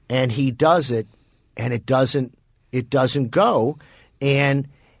 and he does it, and it doesn't go. And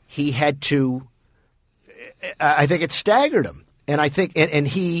he had to, I think it staggered him. And I think, and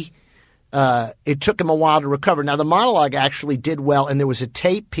he, it took him a while to recover. Now, the monologue actually did well, and there was a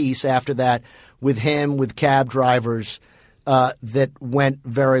tape piece after that with him, with cab drivers, that went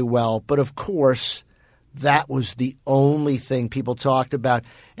very well. But, of course, that was the only thing people talked about.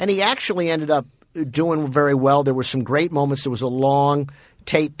 And he actually ended up doing very well. There were some great moments. There was a long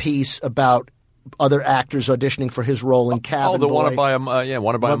tape piece about other actors auditioning for his role in Cabin Boy. Wanted by a Monkey.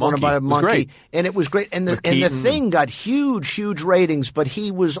 Wanted by a Monkey. It was great. And it was great. And the thing got huge ratings, but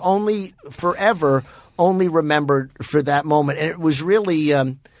he was forever remembered for that moment. And it was really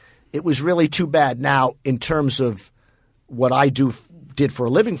too bad. Now, in terms of what I did for a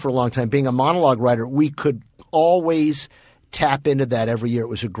living for a long time, being a monologue writer, we could always tap into that every year. It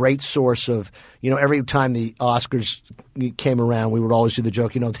was a great source of, every time the Oscars came around, we would always do the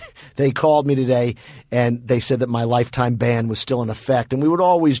joke, they called me today and they said that my lifetime ban was still in effect. And we would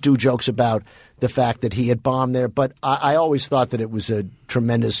always do jokes about the fact that he had bombed there. But I always thought that it was a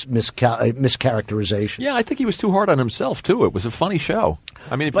tremendous mischaracterization. Yeah, I think he was too hard on himself, too. It was a funny show.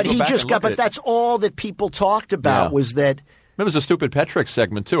 I mean, but that's all that people talked about was that. It was a stupid Petrix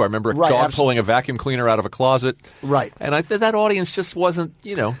segment, too. I remember a dog pulling a vacuum cleaner out of a closet. Right. And that audience just wasn't,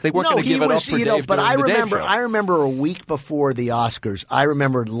 they weren't going to give it up for Dave but during the Dave show. I remember a week before the Oscars, I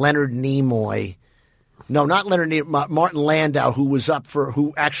remember Leonard Nimoy. No, not Leonard Nimoy. Martin Landau,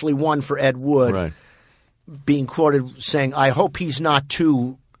 who actually won for Ed Wood, right, being quoted saying, "I hope he's not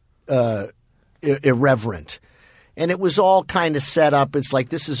too irreverent." And it was all kind of set up. It's like,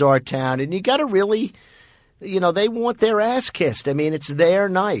 this is our town, and you got to really, they want their ass kissed. I mean, it's their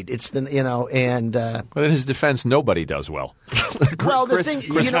night. It's the, and. But in his defense, nobody does well. Well, the Chris, thing,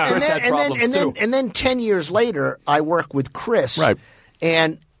 Chris had problems too. And then 10 years later, I work with Chris, right,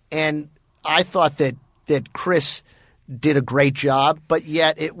 and I thought that Chris did a great job, but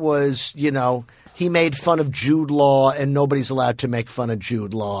yet it was, he made fun of Jude Law, and nobody's allowed to make fun of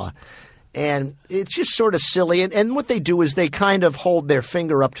Jude Law. And it's just sort of silly. And what they do is they kind of hold their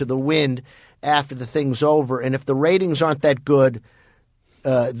finger up to the wind after the thing's over. And if the ratings aren't that good,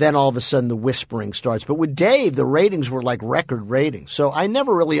 then all of a sudden the whispering starts. But with Dave, the ratings were like record ratings. So I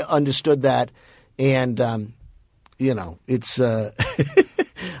never really understood that. And, it's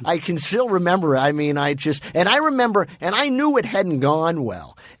I can still remember. I mean, I knew it hadn't gone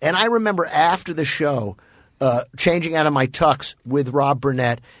well. And I remember after the show changing out of my tux with Rob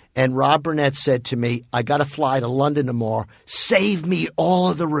Burnett. And Rob Burnett said to me, "I got to fly to London tomorrow. Save me all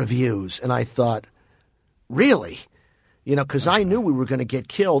of the reviews." And I thought, really? Because I knew we were going to get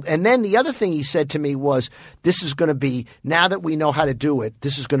killed. And then the other thing he said to me was, this is going to be, now that we know how to do it,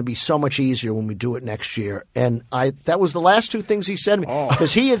 this is going to be so much easier when we do it next year. And that was the last two things he said to me.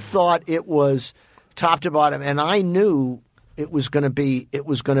 Because he had thought it was top to bottom. And I knew it was going to be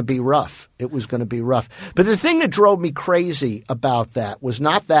rough. It was going to be rough. But the thing that drove me crazy about that was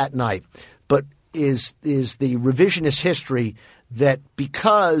not that night, but is the revisionist history that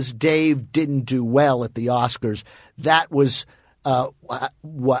because Dave didn't do well at the Oscars, that was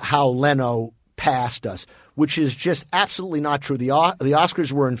how Leno passed us, which is just absolutely not true. The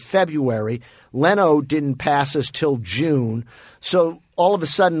Oscars were in February. Leno didn't pass us till June. So all of a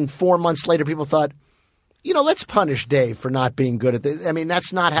sudden, 4 months later, people thought, let's punish Dave for not being good at this. I mean,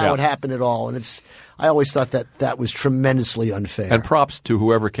 that's not how it happened at all. And I always thought that was tremendously unfair. And props to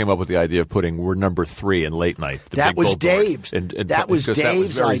whoever came up with the idea of putting "We're number 3" in late night. That was Dave's. That was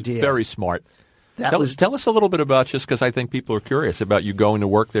Dave's idea. Very smart. Tell us a little bit about, just because I think people are curious about you going to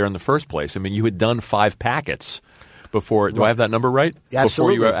work there in the first place. I mean, you had done 5 packets before. Do I have that number right?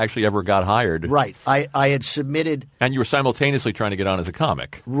 Absolutely. Before you actually ever got hired. Right. I had submitted. And you were simultaneously trying to get on as a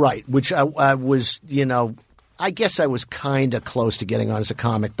comic. Right, which I was, I guess I was kind of close to getting on as a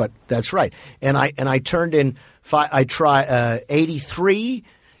comic, but that's right. And I turned in, I tried 83,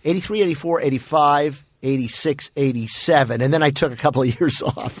 84, 85, 86, 87, and then I took a couple of years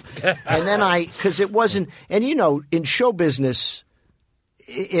off. And then because it wasn't, and in show business,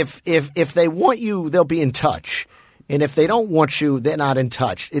 if they want you, they'll be in touch. And if they don't want you, they're not in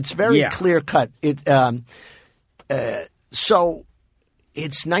touch. It's very clear cut. So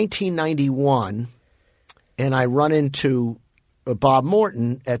it's 1991, and I run into Bob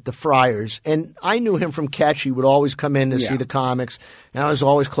Morton at the Friars, and I knew him from Catch. He would always come in to see the comics, and I was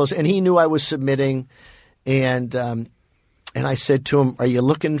always close. And he knew I was submitting, and I said to him, "Are you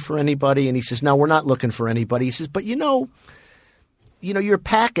looking for anybody?" And he says, "No, we're not looking for anybody." He says, "But your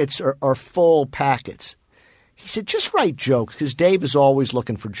packets are full packets." He said, "Just write jokes," because Dave is always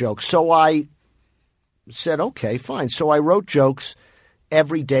looking for jokes. So I said, "Okay, fine." So I wrote jokes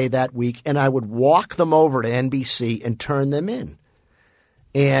every day that week, and I would walk them over to NBC and turn them in.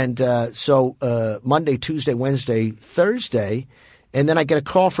 And so Monday, Tuesday, Wednesday, Thursday, and then I get a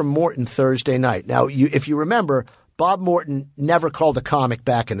call from Morton Thursday night. Now, if you remember, Bob Morton never called a comic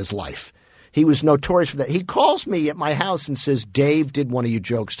back in his life. He was notorious for that. He calls me at my house and says, "Dave did one of your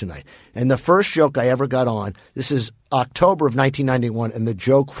jokes tonight." And the first joke I ever got on, this is October of 1991, and the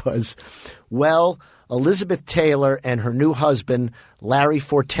joke was, well, Elizabeth Taylor and her new husband, Larry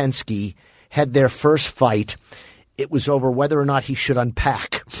Fortensky, had their first fight. It was over whether or not he should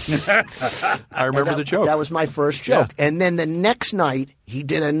unpack. I remember the joke. That was my first joke. Yeah. And then the next night, he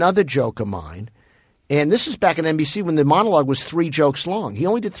did another joke of mine. And this is back at NBC when the monologue was 3 jokes long. He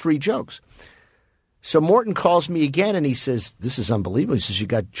only did 3 jokes. So Morton calls me again, and he says, "This is unbelievable." He says, "You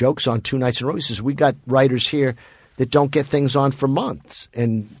got jokes on 2 nights in a row." He says, "We got writers here that don't get things on for months.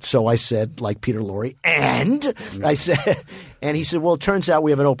 And so I said, like Peter Lorre, and I said, and he said, well, it turns out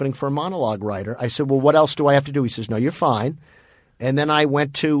we have an opening for a monologue writer. I said, well, what else do I have to do? He says, no, you're fine. And then I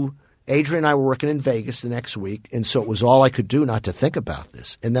went to Adrian and I were working in Vegas the next week, and so it was all I could do not to think about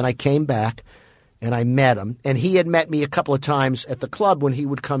this. And then I came back and I met him, and he had met me a couple of times at the club when he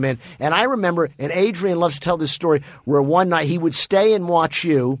would come in. And I remember, and Adrian loves to tell this story, where one night he would stay and watch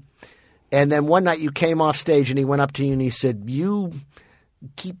you, and then one night you came off stage and he went up to you and he said, you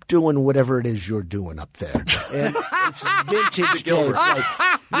keep doing whatever it is you're doing up there. And it's vintage Dave.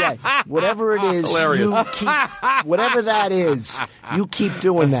 Yeah, whatever it is, Hilarious. you keep, whatever that is, you keep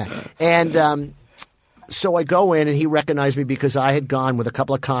doing that. And so I go in, and he recognized me because I had gone with a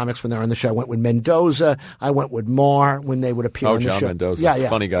couple of comics when they were on the show. I went with Mendoza. I went with Marr when they would appear on the show. John Mendoza. Yeah.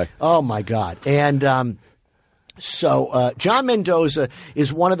 Funny guy. Oh, my God. And so John Mendoza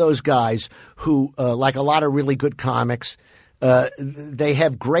is one of those guys who, like a lot of really good comics, they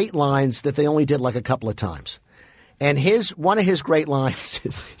have great lines that they only did like a couple of times. And one of his great lines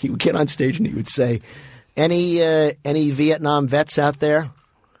is he would get on stage and he would say, any Vietnam vets out there?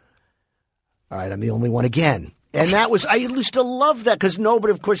 All right, I'm the only one again. And that was, I used to love that because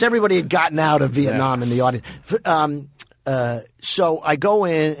nobody, of course, everybody had gotten out of Vietnam in the audience. So I go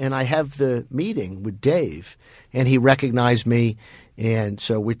in and I have the meeting with Dave, and he recognized me. And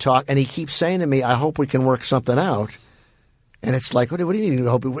so we talk, and he keeps saying to me, I hope we can work something out. And it's like, what do you mean?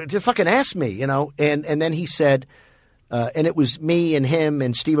 Hope just fucking ask me, you know? And then he said, and it was me and him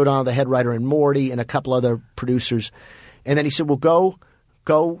and Steve O'Donnell, the head writer, and Morty and a couple other producers. And then he said, well,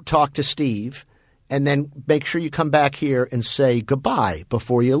 go talk to Steve, and then make sure you come back here and say goodbye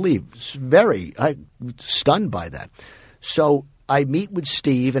before you leave. I'm stunned by that. So I meet with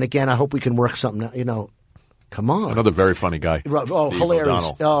Steve, and again, I hope we can work something out, you know. Come on. Another very funny guy. Oh, Steve hilarious.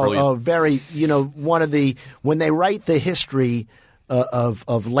 O'Donnell. Very, one of the, when they write the history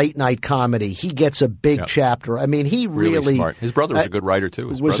of late night comedy, he gets a big chapter. I mean, he really smart. His brother was a good writer, too.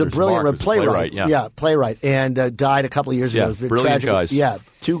 Was a brilliant playwright. Yeah, playwright. And died a couple of years ago. Brilliant guys. Yeah,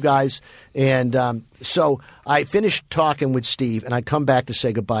 two guys. And so I finished talking with Steve, and I come back to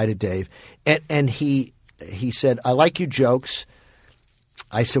say goodbye to Dave. And he said, I like your jokes.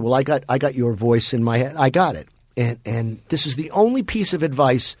 I said, well, I got your voice in my head. I got it. And this is the only piece of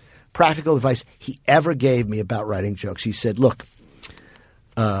advice, practical advice, he ever gave me about writing jokes. He said, look,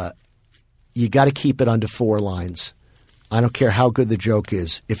 you got to keep it under 4 lines. I don't care how good the joke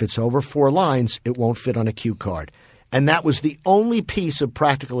is. If it's over 4 lines, it won't fit on a cue card. And that was the only piece of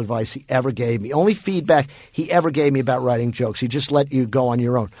practical advice he ever gave me, only feedback he ever gave me about writing jokes. He just let you go on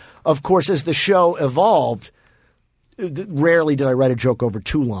your own. Of course, as the show evolved, rarely did I write a joke over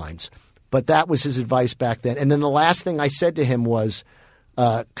 2 lines, but that was his advice back then. And then the last thing I said to him was,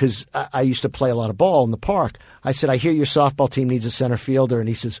 because I used to play a lot of ball in the park, I said, I hear your softball team needs a center fielder. And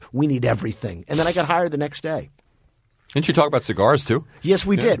he says, we need everything. And then I got hired the next day. Didn't you talk about cigars, too? Yes,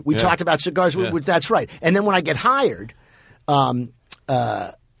 we did. We talked about cigars. Yeah. That's right. And then when I get hired, my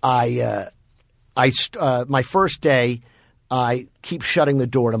first day, I keep shutting the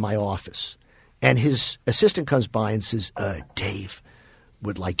door to my office. And his assistant comes by and says, Dave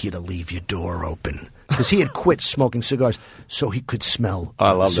would like you to leave your door open. Because he had quit smoking cigars so he could smell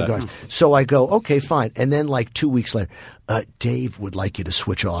cigars. That. So I go, okay, fine. And then like 2 weeks later, Dave would like you to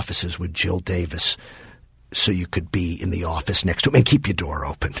switch offices with Jill Davis so you could be in the office next to him and keep your door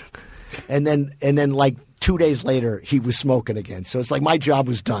open. And then like 2 days later, he was smoking again. So it's like my job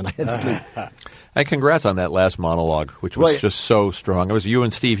was done. I had to leave. And congrats on that last monologue, which was just so strong. It was you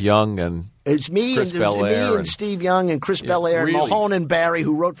and Steve Young and It's me and Steve Young and Chris Belair and Mahone and Barry,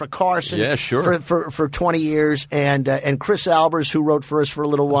 who wrote for Carson for 20 years, and Chris Albers, who wrote for us for a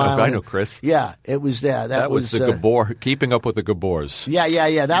little while. I know Chris. Yeah, it was there. That was the Gabor, Keeping Up with the Gabors.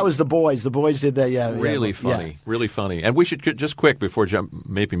 Yeah. That was the boys. The boys did that, Really funny. And we should, just quick, before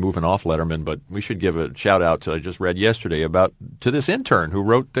maybe moving off Letterman, but we should give a shout-out I just read yesterday to this intern who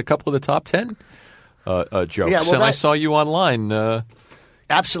wrote a couple of the top 10 jokes. Yeah, well, I saw you online.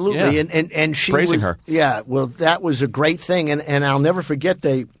 Absolutely, yeah. and she praising her. Yeah, well, that was a great thing, and I'll never forget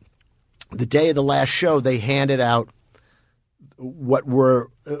the day of the last show. They handed out what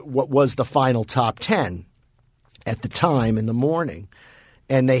was the final top 10 at the time in the morning,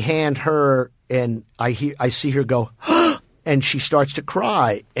 and they hand her, and I see her go, and she starts to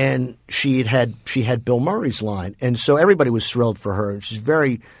cry, and she had Bill Murray's line, and so everybody was thrilled for her. She's a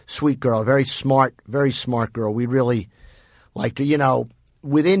very sweet girl, very smart girl. We really liked her,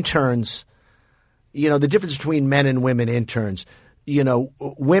 With interns, the difference between men and women interns,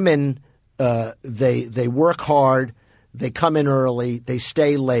 women, they work hard, They come in early, they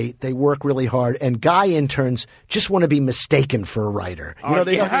stay late, they work really hard, and guy interns just want to be mistaken for a writer.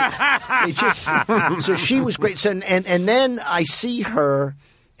 They just. So she was great. So, and then I see her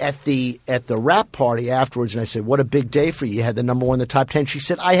at the rap party afterwards, and I said, "What a big day for you! You had the number one in the top 10." She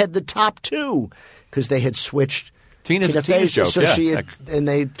said, "I had the top 2 because they had switched." Tina Fey's joke, so yeah. And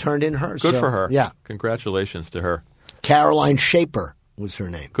they turned in her. Good so, for her. Yeah, congratulations to her. Caroline Shaper was her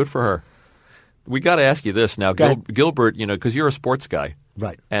name. Good for her. We got to ask you this now, Gilbert. Because you're a sports guy,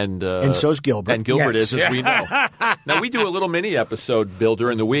 right? And so's Gilbert. And Gilbert is, as we know. Now we do a little mini episode, Bill,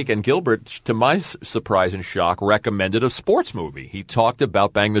 during the week, and Gilbert, to my surprise and shock, recommended a sports movie. He talked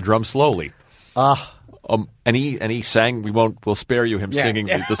about "Bang the Drum Slowly." And he sang. We'll spare you him singing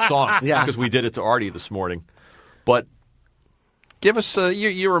the song because we did it to Artie this morning. But give us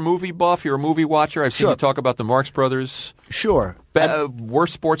you're a movie buff. You're a movie watcher. I've seen you talk about the Marx Brothers. Sure.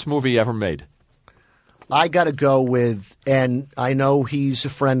 Worst sports movie ever made. I got to go with, and I know he's a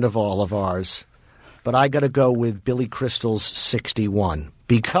friend of all of ours, but I got to go with Billy Crystal's 61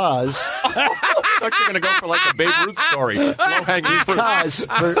 because. I thought you were going to go for like the Babe Ruth story. Low-hanging fruit. Because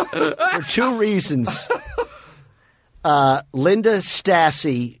for 2 reasons. Linda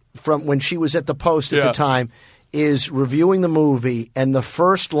Stassi, from when she was at the Post at the time, is reviewing the movie, and the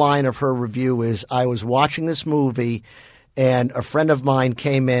first line of her review is, "I was watching this movie, and a friend of mine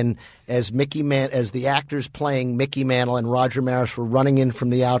came in as the actors playing Mickey Mantle and Roger Maris were running in from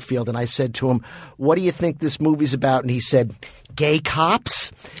the outfield, and I said to him, 'What do you think this movie's about?' And he said, 'Gay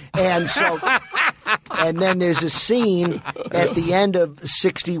cops.'" And so, and then there's a scene at the end of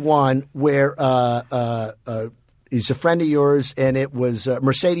 61 where he's a friend of yours, and it was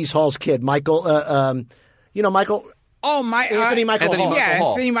Mercedes Hall's kid, Michael. Michael. Oh, Anthony Michael Hall. Yeah,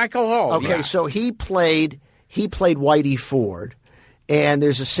 Anthony Michael Hall. Okay, so he played Whitey Ford, and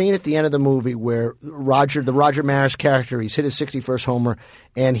there's a scene at the end of the movie where the Roger Maris character, he's hit his 61st homer,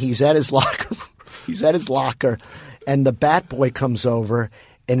 and he's at his locker. He's at his locker, and the Bat Boy comes over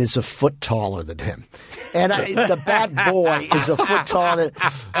and is a foot taller than him. And the Bat Boy is a foot taller than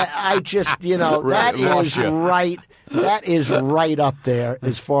I just, that is right. That is right up there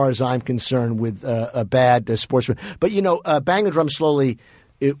as far as I'm concerned with a bad sportsman. But, Bang the Drum Slowly,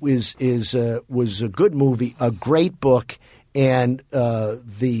 it was a good movie, a great book, and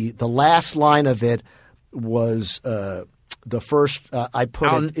the last line of it was the first I put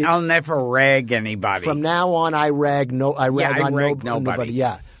I'll never rag anybody. From now on, I rag nobody.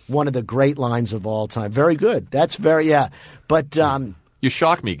 Yeah, one of the great lines of all time. Very good. That's But you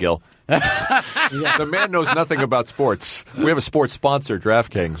shock me, Gil. The man knows nothing about sports. We have a sports sponsor,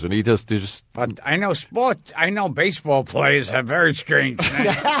 DraftKings, and he just. But I know sports. I know baseball players have very strange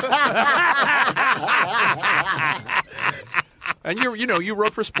names. And you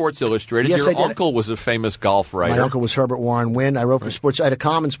wrote for Sports Illustrated. Yes, Your uncle was a famous golf writer. My uncle was Herbert Warren Wynn. I wrote for Sports. I had a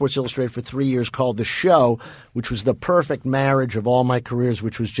column in Sports Illustrated for 3 years called The Show, which was the perfect marriage of all my careers,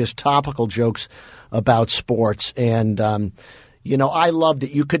 which was just topical jokes about sports. And I loved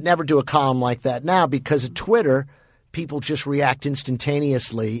it. You could never do a column like that now because of Twitter. People just react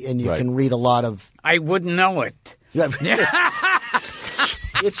instantaneously, and you can read a lot of. I wouldn't know it.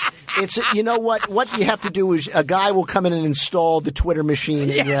 It's what you have to do is a guy will come in and install the Twitter machine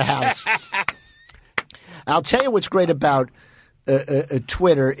in your house. I'll tell you what's great about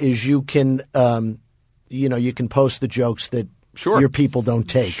Twitter is you can you can post the jokes that your people don't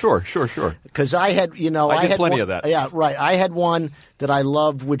take. Sure. Because I had I had plenty of that. Yeah, right. I had one that I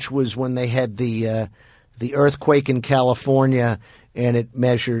loved, which was when they had the earthquake in California, and it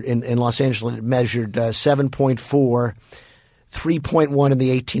measured in Los Angeles. It measured 7.4. 3.1 in the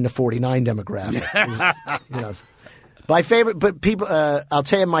 18 to 49 demographic. My favorite, but people, I'll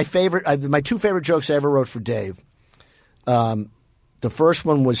tell you my favorite, my 2 favorite jokes I ever wrote for Dave. The first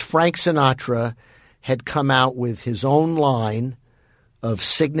one was Frank Sinatra had come out with his own line of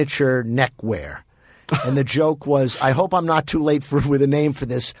signature neckwear. And the joke was, I hope I'm not too late with a name for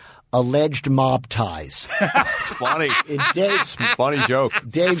this, alleged mob ties. It's funny. It's a funny joke.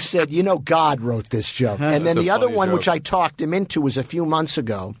 Dave said, God wrote this joke. And then the other one, which I talked him into, was a few months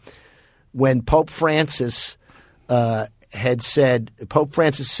ago when Pope Francis said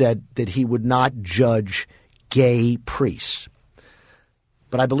that he would not judge gay priests.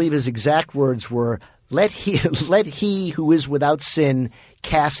 but I believe his exact words were, let he who is without sin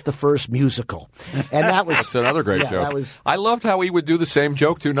cast the first musical. And that was That's another great joke. I loved how he would do the same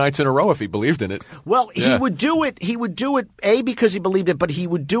joke 2 nights in a row if he believed in it. Well, he would do it. He would do it, A, because he believed it, but he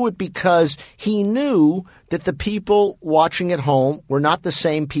would do it because he knew that the people watching at home were not the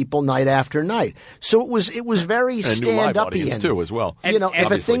same people night after night. So it was very stand-up-ian too, as well.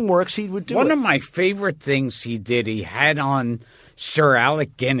 If a thing works, he would do it. One of my favorite things he did, he had on Sir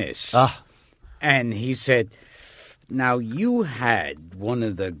Alec Guinness. And he said, now you had one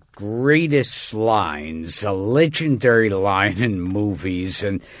of the greatest lines, a legendary line in movies,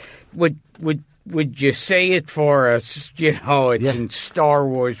 and would you say it for us? It's in Star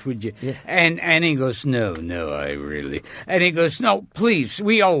Wars, would you? Yeah. And he goes, no, I really. And he goes, no, please,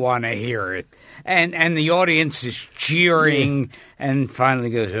 we all want to hear it. And the audience is cheering, and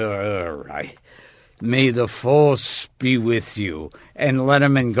finally goes, all right, may the Force be with you. And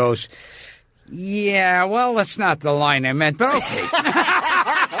Letterman goes, yeah, well, that's not the line I meant, but okay.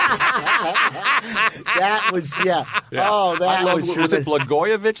 That was, yeah. Oh, that was it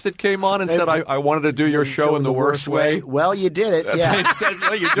Blagojevich that came on and said, I wanted to do your show in the worst way? Well, you did it, yeah.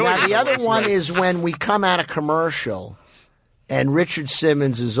 Now, the other one is when we come out of commercial and Richard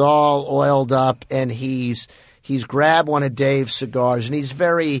Simmons is all oiled up and he's grabbed one of Dave's cigars and he's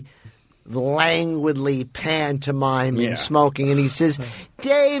very languidly pantomiming smoking, and he says,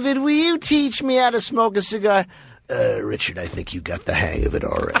 David, will you teach me how to smoke a cigar? Richard, I think you got the hang of it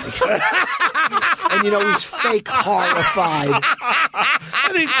already. And he's fake horrified.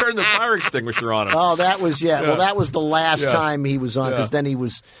 And he turned the fire extinguisher on him. Oh, that was, well, that was the last time he was on, because then he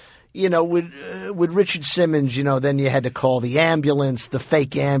was, with Richard Simmons, then you had to call the ambulance, the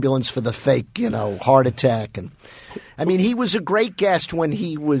fake ambulance for the fake, heart attack. And I mean, he was a great guest when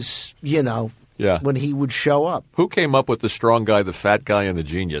he was, when he would show up. Who came up with The Strong Guy, the Fat Guy, and the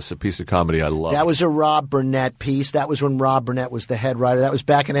Genius, a piece of comedy I love? That was a Rob Burnett piece. That was when Rob Burnett was the head writer. That was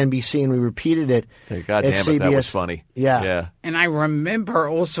back at NBC, and we repeated it God at damn CBS. It, that was funny. Yeah. And I remember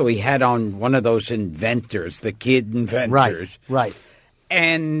also he had on one of those inventors, the kid inventors. Right.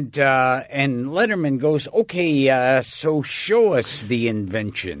 And Letterman goes, okay, so show us the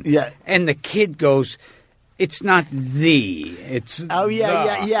invention. Yeah. And the kid goes, it's not it's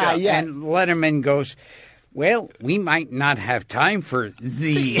yeah. And Letterman goes, well, we might not have time for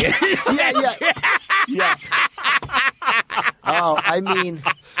the. yeah. Oh, I mean,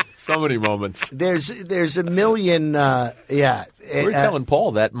 so many moments. There's a million. We were telling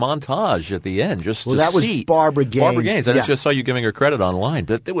Paul that montage at the end just to see. That was Barbara Gaines. Barbara Gaines. I just saw you giving her credit online.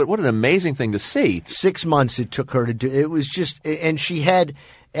 But what an amazing thing to see. 6 months it took her to do. It was just, and she had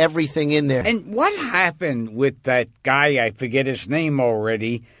everything in there. And what happened with that guy? I forget his name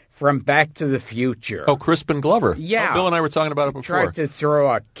already. From Back to the Future. Oh, Crispin Glover. Yeah. Oh, Bill and I were talking about it before. Tried to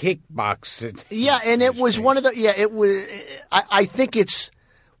throw a kickbox at and it was one of the. Yeah, it was. I think it's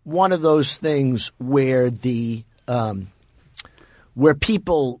one of those things where where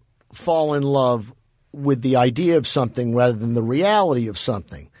people fall in love with the idea of something rather than the reality of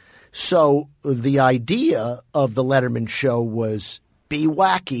something. So the idea of the Letterman show was be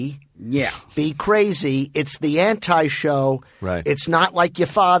wacky. Yeah. Be crazy. It's the anti-show. Right. It's not like your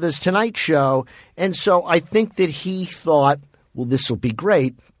father's Tonight Show. And so I think that he thought, well, this will be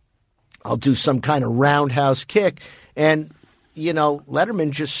great. I'll do some kind of roundhouse kick. And,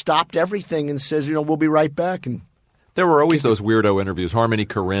 Letterman just stopped everything and says, we'll be right back. And there were always those weirdo interviews. Harmony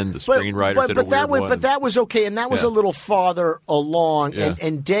Korine, the screenwriter, did a weird one. But that was okay. And that was a little farther along. Yeah.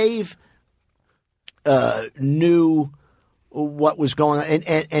 And Dave knew what was going on,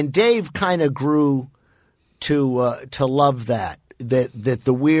 and Dave kind of grew to love that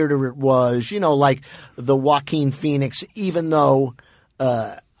the weirder it was, like the Joaquin Phoenix. Even though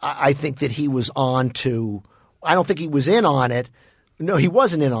I think that he was on to, I don't think he was in on it. No, he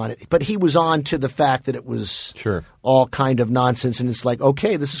wasn't in on it, but he was on to the fact that it was all kind of nonsense. And it's like,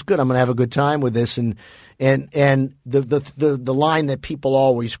 okay, this is good. I'm going to have a good time with this. And the line that people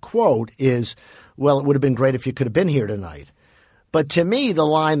always quote is, well, it would have been great if you could have been here tonight. But to me, the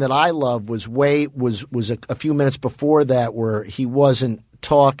line that I love was a few minutes before that, where he wasn't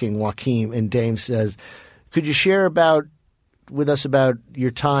talking, Joaquin, and Dave says, could you share with us about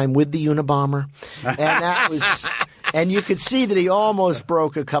your time with the Unabomber? And that was, and you could see that he almost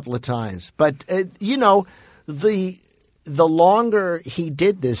broke a couple of times. But, the longer he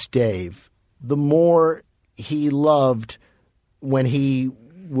did this, Dave, the more he loved when he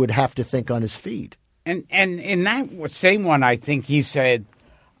would have to think on his feet. And in that same one, I think he said,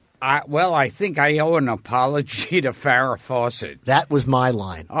 I think I owe an apology to Farrah Fawcett. That was my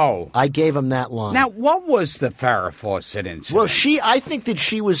line. Oh. I gave him that line. Now, what was the Farrah Fawcett incident? Well, I think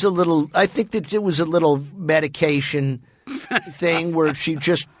that it was a little medication thing where she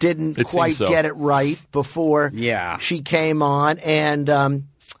just didn't quite get it right before she came on. And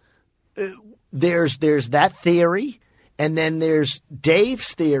there's that theory. And then there's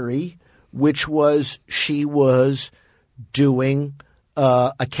Dave's theory, which was she was doing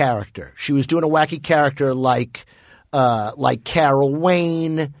a character. She was doing a wacky character like Carol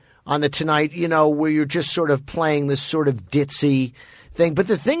Wayne on The Tonight, where you're just sort of playing this sort of ditzy thing. But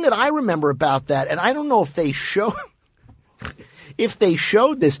the thing that I remember about that, and I don't know if they showed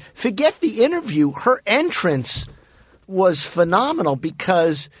this, forget the interview, her entrance was phenomenal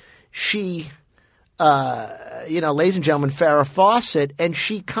because she, ladies and gentlemen, Farrah Fawcett, and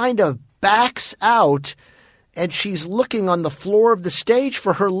she kind of backs out and she's looking on the floor of the stage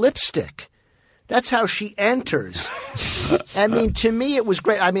for her lipstick. That's how she enters. I mean, to me, it was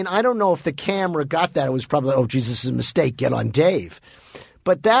great. I mean, I don't know if the camera got that. It was probably, oh, Jesus, this is a mistake. Get on Dave.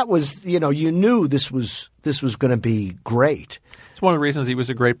 But that was, you knew this was going to be great. It's one of the reasons he was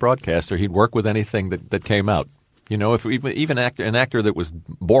a great broadcaster. He'd work with anything that came out. If even an actor that was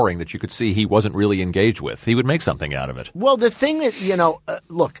boring that you could see he wasn't really engaged with, he would make something out of it. Well, the thing that,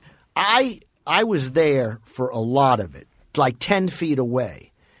 look, I was there for a lot of it, like 10 feet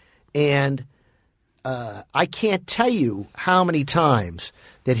away. And I can't tell you how many times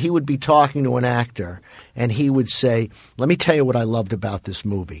that he would be talking to an actor and he would say, let me tell you what I loved about this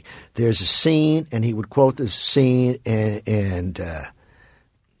movie. There's a scene, and he would quote this scene and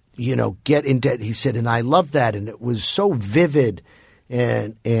get in debt. He said, and I loved that, and it was so vivid.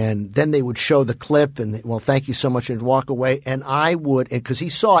 And then they would show the clip and, well, thank you so much, and walk away. And I would, because he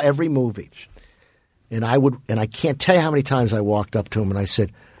saw every movie. And I can't tell you how many times I walked up to him and I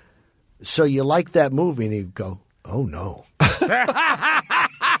said, so you like that movie? And he'd go, oh, no.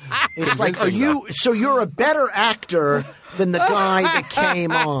 It's like, so you're a better actor than the guy that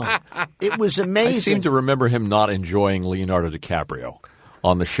came on. It was amazing. I seem to remember him not enjoying Leonardo DiCaprio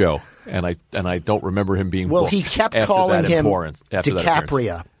on the show, and I don't remember him being well, booked. He kept after calling him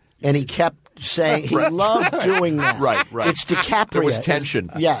DiCaprio, and he kept saying he loved doing that. Right. It's DiCaprio. There was tension.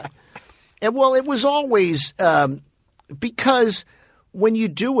 Yeah. And, well, it was always because when you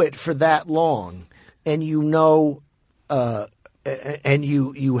do it for that long and and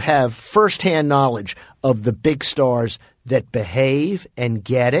you have firsthand knowledge of the big stars that behave and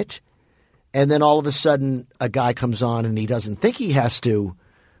get it, and then all of a sudden a guy comes on and he doesn't think he has to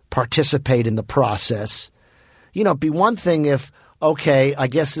participate in the process. It'd be one thing if, okay, I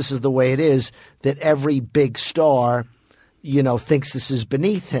guess this is the way it is, that every big star, thinks this is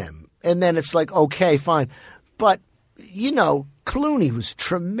beneath him. And then it's like, okay, fine. But, Clooney was a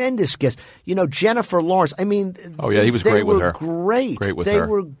tremendous guest. Jennifer Lawrence. I mean, oh yeah, he was great with her. Great with her. They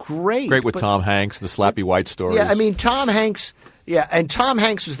were great. Great with Tom Hanks, the Slappy White stories. Yeah, I mean Tom Hanks. Yeah, and Tom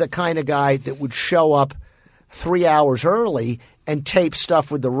Hanks was the kind of guy that would show up 3 hours early and tape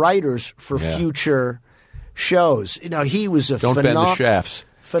stuff with the writers for future shows. He was a Don't bend the shafts.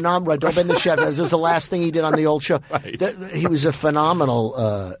 Phenomenal. Don't bend the shafts. That was the last thing he did on the old show. Right. He was a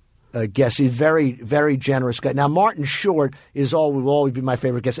phenomenal guest. He's very, very generous guy. Now, Martin Short will always be my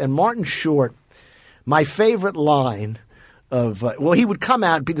favorite guest. And Martin Short, my favorite line of he would come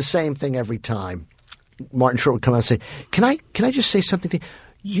out and be the same thing every time. Martin Short would come out and say, "Can I just say something to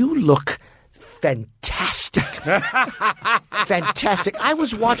you? You look fantastic." Fantastic. I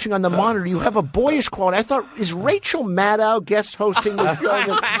was watching on the monitor. You have a boyish quality. I thought, is Rachel Maddow guest hosting the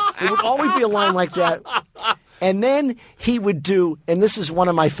show? It would always be a line like that. And then he would do, and this is one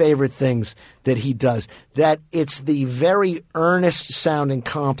of my favorite things that he does, that it's the very earnest sounding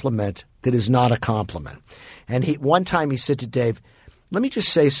compliment that is not a compliment. And one time he said to Dave, let me just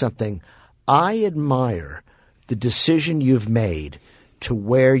say something. I admire the decision you've made to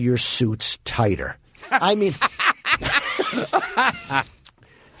wear your suits tighter. I mean,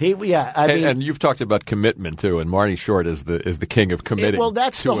 and you've talked about commitment too, and Marty Short is the king of committing. Well,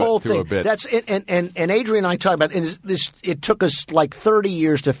 that's the whole thing. A bit. That's it, and Adrian and I talked about this. It took us like 30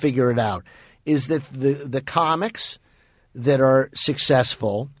 years to figure it out. Is that the comics that are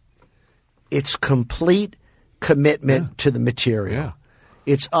successful? It's complete commitment to the material. Yeah.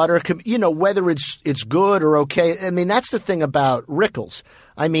 It's utter, whether it's good or okay. I mean, that's the thing about Rickles.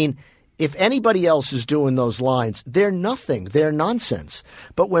 I mean, if anybody else is doing those lines, they're nothing. They're nonsense.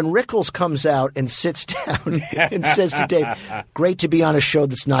 But when Rickles comes out and sits down and says to Dave, great to be on a show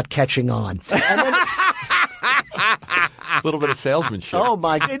that's not catching on. And then, a little bit of salesmanship. Oh,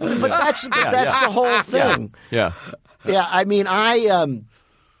 my goodness. But that's the whole thing. Yeah. Yeah, I mean,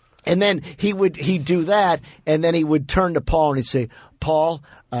 And then he'd do that, and then he would turn to Paul and he'd say, Paul,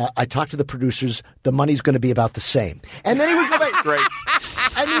 I talked to the producers. The money's going to be about the same. And then he would go back. Great.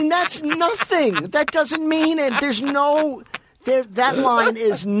 I mean, that's nothing. That doesn't mean it. There's no – that line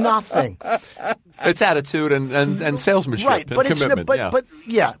is nothing. It's attitude and salesmanship right, and but commitment.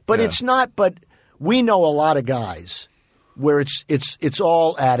 It's not – but we know a lot of guys where it's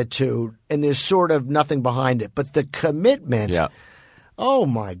all attitude and there's sort of nothing behind it. But the commitment oh,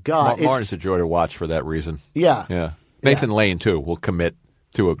 my God. Martin's a joy to watch for that reason. Yeah. Yeah. Nathan Lane, too, will commit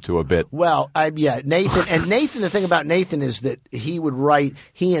to a bit. Well, Nathan. And Nathan, the thing about Nathan is that he would write,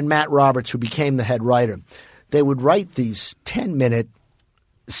 he and Matt Roberts, who became the head writer, they would write these 10-minute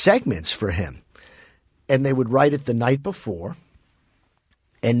segments for him. And they would write it the night before.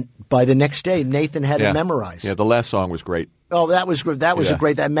 And by the next day, Nathan had it memorized. Yeah, the last song was great. Oh, that was great. That was a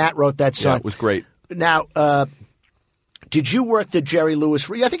great. That Matt wrote that song. Yeah, it was great. Now, did you work the Jerry Lewis?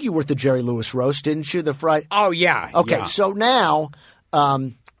 I think you worked the Jerry Lewis roast, didn't you? The Friday. Oh yeah. Okay, yeah. so now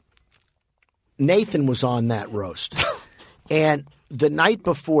Nathan was on that roast, and the night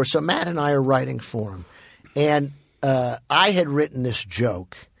before, so Matt and I are writing for him, and I had written this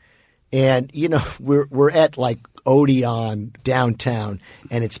joke, and we're at like Odeon downtown,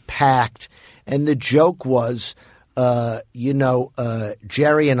 and it's packed, and the joke was,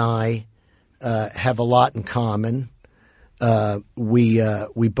 Jerry and I have a lot in common.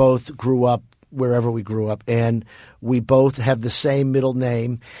 We both grew up wherever we grew up, and we both have the same middle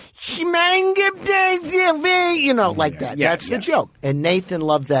name. Like that. That's the joke. And Nathan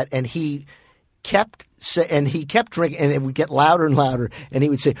loved that, and he kept drinking, and it would get louder and louder, and he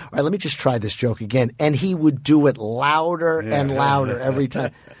would say, all right, let me just try this joke again. And he would do it louder and louder every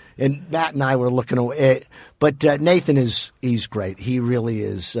time. And Matt and I were looking away. But Nathan he's great. He really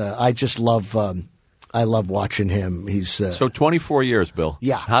is. I just love I love watching him. He's so 24 years, Bill.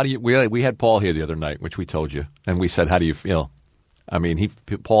 Yeah. How do you? We had Paul here the other night, which we told you, and we said, "How do you feel?" I mean,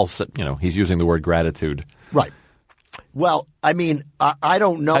 Paul said, he's using the word gratitude. Right. Well, I mean, I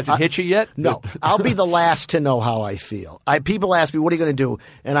don't know. Has it hit you yet? No. I'll be the last to know how I feel. People ask me, "What are you going to do?"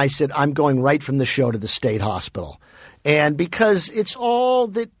 And I said, "I'm going right from the show to the state hospital," and because it's all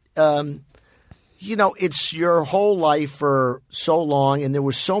that. It's your whole life for so long, and there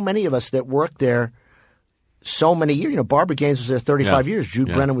were so many of us that worked there so many years. Barbara Gaines was there 35 years.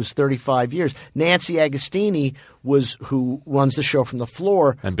 Jude Brennan was 35 years. Nancy Agostini who runs the show from the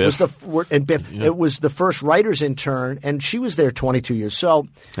floor. And Biff. Biff. Yeah. It was the first writer's intern, and she was there 22 years. So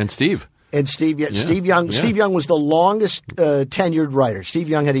and Steve. And Steve Young. Yeah. Steve Young was the longest tenured writer. Steve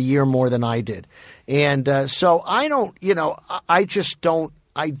Young had a year more than I did. And so I don't, I just don't.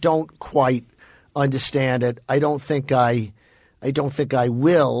 I don't quite understand it. I don't think I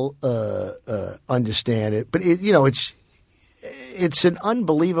will understand it. But it's an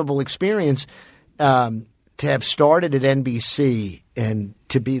unbelievable experience to have started at NBC and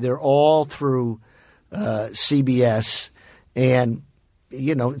to be there all through CBS, and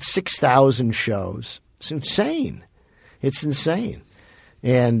 6,000 shows. It's insane. It's insane,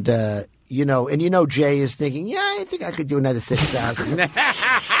 and. Jay is thinking, I think I could do another 6,000.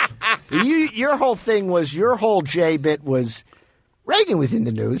 Your whole thing was, your whole Jay bit was, Reagan was in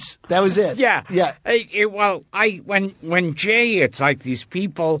the news. That was it. Yeah. Yeah. When Jay, it's like these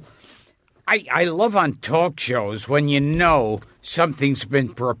people, I love on talk shows when something's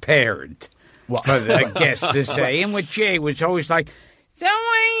been prepared for the guest to say. And with Jay was always like, so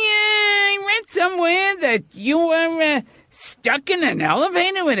I read somewhere that you were stuck in an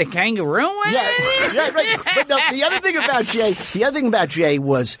elevator with a kangaroo. Yeah, right. But the other thing about Jay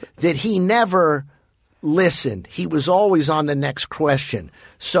was that he never listened. He was always on the next question.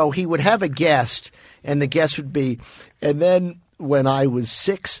 So he would have a guest, and the guest would be, and then when I was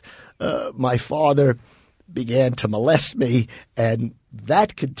 6, my father began to molest me, and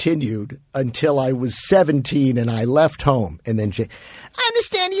that continued until I was 17 and I left home. And then Jay, I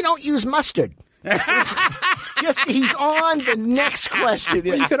understand you don't use mustard. He's on the next question.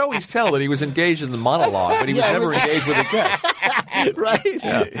 Well, you could always tell that he was engaged in the monologue, but he was never engaged with a guest. Right?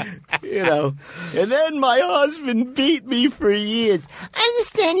 Yeah. And then my husband beat me for years. I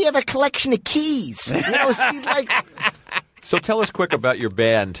understand you have a collection of keys. So tell us quick about your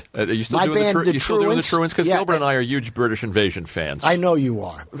band. Are you still doing the Truants? Because Gilbert and I are huge British Invasion fans. I know you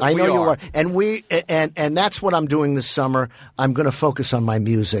are. You are. And and that's what I'm doing this summer. I'm going to focus on my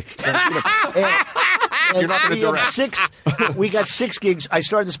music. You're not going to direct. We got 6 gigs. I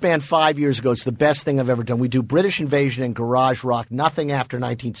started this band 5 years ago. It's the best thing I've ever done. We do British Invasion and garage rock, nothing after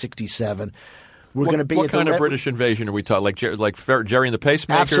 1967. We're going to be what at kind the of British invasion are we talking? Like Jerry and the Pacemakers?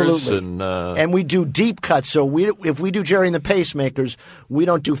 Absolutely. And we do deep cuts. So if we do Jerry and the Pacemakers, we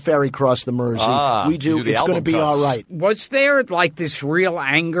don't do Ferry Cross the Mersey. You do It's going to be cuts. all right. Was there like this real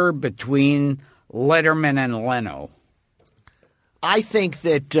anger between Letterman and Leno? I think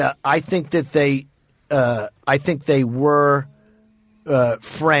that they were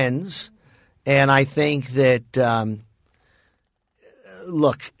friends, and I think that.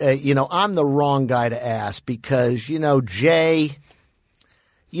 Look, I'm the wrong guy to ask because, Jay,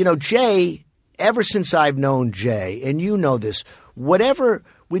 ever since I've known Jay, and you know this, whatever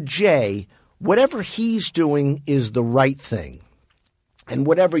he's doing is the right thing, and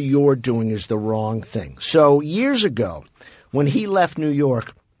whatever you're doing is the wrong thing. So years ago, when he left New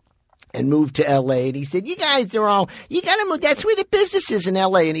York and moved to L.A., and he said, you guys are all, you got to move, that's where the business is in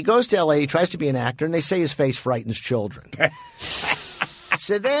L.A., and he goes to L.A., he tries to be an actor, and they say his face frightens children.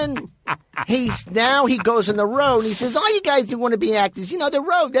 So then he goes on the road and he says, all you guys who want to be actors, the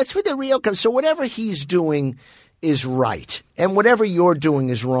road, that's where the real comes. So whatever he's doing is right and whatever you're doing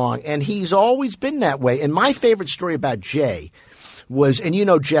is wrong. And he's always been that way. And my favorite story about Jay was, and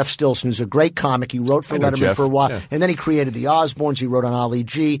Jeff Stilson, who's a great comic. He wrote for Letterman Jeff. for a while. Yeah. And then he created the Osbournes. He wrote on Ali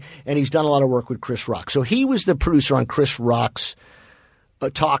G. And he's done a lot of work with Chris Rock. So he was the producer on Chris Rock's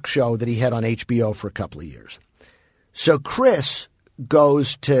talk show that he had on HBO for a couple of years. So Chris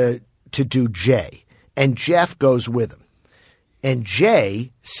goes to do Jay, and Jeff goes with him. And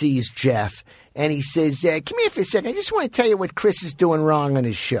Jay sees Jeff, and he says, come here for a second. I just want to tell you what Chris is doing wrong on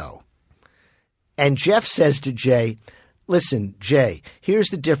his show. And Jeff says to Jay, listen, Jay, here's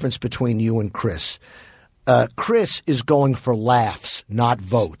the difference between you and Chris. Chris is going for laughs, not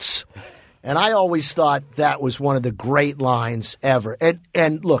votes. And I always thought that was one of the great lines ever.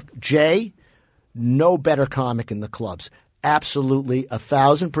 And look, Jay, no better comic in the clubs. Absolutely,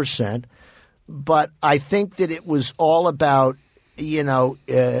 1,000%. But I think that it was all about, getting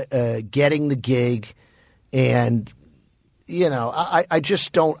the gig. And, I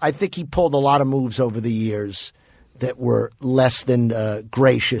just don't – I think he pulled a lot of moves over the years that were less than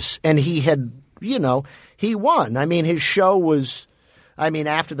gracious. And he had, he won. I mean, his show was –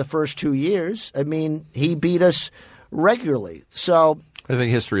 after the first 2 years, he beat us regularly. So – I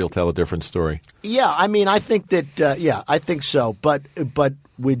think history will tell a different story. Yeah, I think that. I think so. But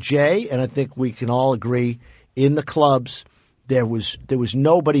with Jay, and I think we can all agree, in the clubs, there was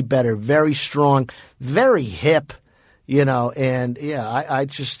nobody better. Very strong, very hip, And I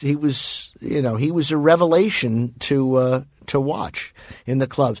just he was a revelation to watch in the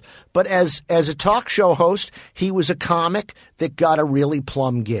clubs. But as a talk show host, he was a comic that got a really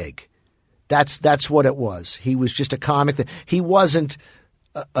plum gig. That's what it was. He was just a comic that he wasn't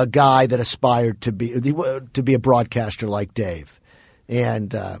a guy that aspired to be a broadcaster like Dave,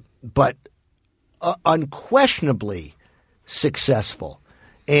 but unquestionably successful,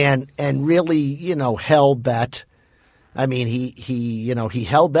 and really held that. He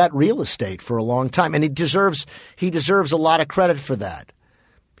held that real estate for a long time, and he deserves a lot of credit for that.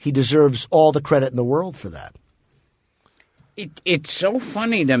 He deserves all the credit in the world for that. It's so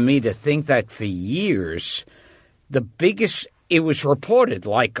funny to me to think that for years, it was reported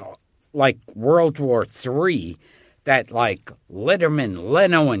like World War III, that like Letterman,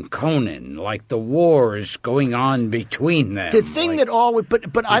 Leno, and Conan, like the wars going on between them. The thing that always,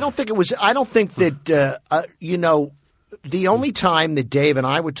 but I don't think it was. I don't think that the only time that Dave and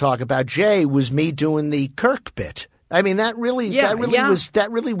I would talk about Jay was me doing the Kirk bit. That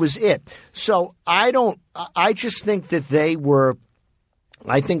really was it. So I just think that they were.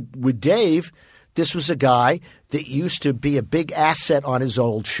 I think with Dave, this was a guy that used to be a big asset on his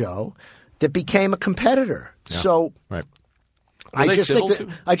old show that became a competitor. Yeah, so right. I just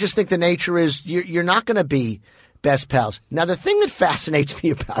think the nature is you're not going to be best pals. Now, the thing that fascinates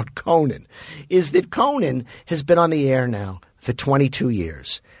me about Conan is that Conan has been on the air now for 22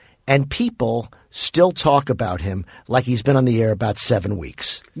 years, and people still talk about him like he's been on the air about 7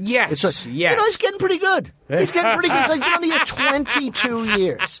 weeks. Yes, yes. He's getting pretty good. He's getting pretty good. He's been on the air 22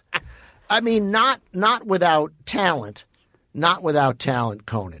 years. Not without talent. Not without talent,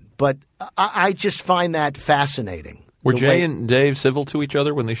 Conan. But I just find that fascinating. Were Jay and Dave civil to each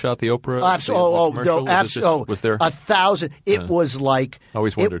other when they shot the Oprah? Absolutely. Was there 1,000? It was like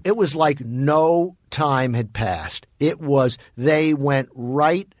always wondered. It was like no time had passed. They went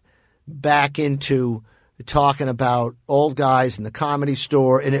right back into talking about old guys in the Comedy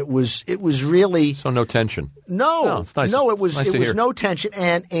Store, and it was really so no tension. No, it's nice. No, it was hear. no tension,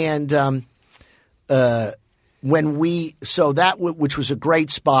 and when which was a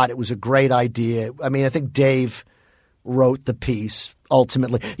great spot, it was a great idea. I think Dave wrote the piece.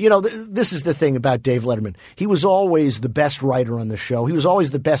 Ultimately, this is the thing about Dave Letterman. He was always the best writer on the show. He was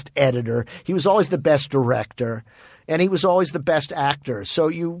always the best editor. He was always the best director. And he was always the best actor. So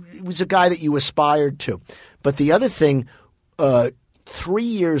he was a guy that you aspired to. But the other thing, 3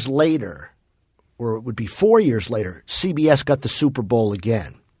 years later, or it would be 4 years later, CBS got the Super Bowl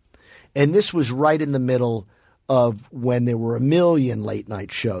again. And this was right in the middle of when there were a million late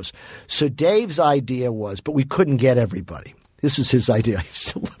night shows. So Dave's idea was, but we couldn't get everybody. This was his idea. I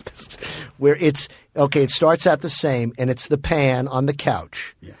still love this. Where it starts out the same, and it's the pan on the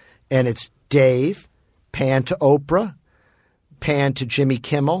couch. Yeah. And it's Dave, pan to Oprah, pan to Jimmy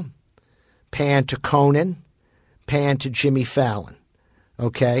Kimmel, pan to Conan, pan to Jimmy Fallon.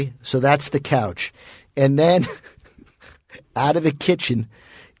 Okay? So that's the couch. And then out of the kitchen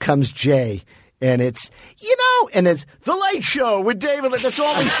comes Jay. And it's, and it's The Late Show with David. That's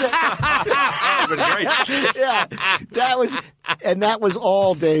all we said. Yeah, that was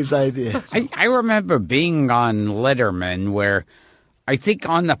all Dave's idea. I remember being on Letterman where I think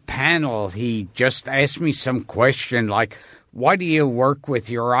on the panel he just asked me some question like, why do you work with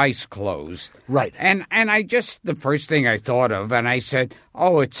your eyes closed? Right. And I just, the first thing I thought of, and I said,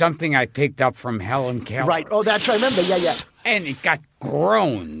 it's something I picked up from Helen Keller. Right. Oh, that's right. I remember. Yeah. And it got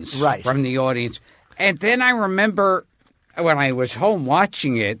groans from the audience. And then I remember when I was home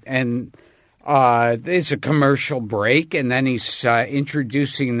watching it, and there's a commercial break, and then he's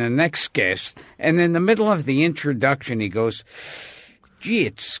introducing the next guest. And in the middle of the introduction, he goes, gee,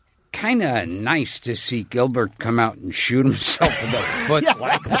 it's kind of nice to see Gilbert come out and shoot himself in the foot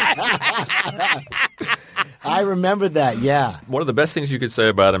like that. I remember that, yeah. One of the best things you could say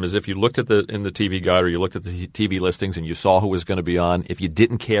about him is if you looked at in the TV guide or you looked at the TV listings and you saw who was going to be on, if you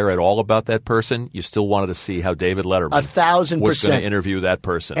didn't care at all about that person, you still wanted to see how David Letterman 1,000% was going to interview that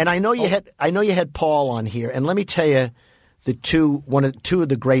person. And I know you had Paul on here, and let me tell you two of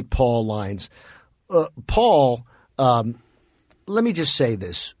the great Paul lines. Paul, let me just say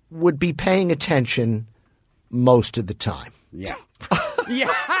this, would be paying attention most of the time. Yeah.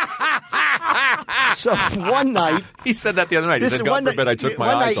 So one night, he said that the other night. He said, "God forbid I took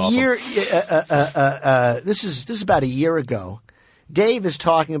my eyes off him." This is about a year ago. Dave is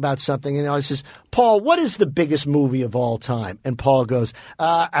talking about something, and he says, "Paul, what is the biggest movie of all time?" And Paul goes,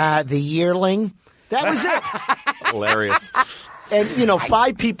 "The Yearling." That was it. Hilarious. And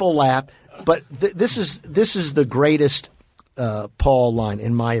 5 people laugh, but this is the greatest Paul line,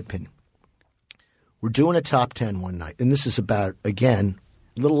 in my opinion. We're doing a top 10 one night, and this is about, again,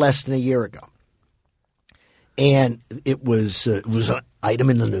 a little less than a year ago. And it was an item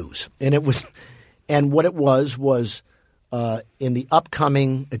in the news, and what it was in the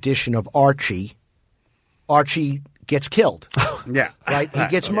upcoming edition of Archie gets killed. Yeah, right. He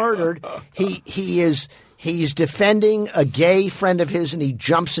gets murdered. He's defending a gay friend of his, and he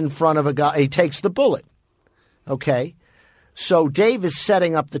jumps in front of a guy. He takes the bullet. Okay, so Dave is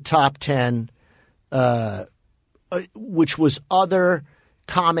setting up the top 10, which was other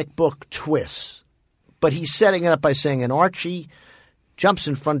comic book twists. But he's setting it up by saying, and Archie jumps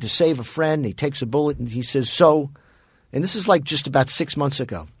in front to save a friend. He takes a bullet, and he says, and this is like just about 6 months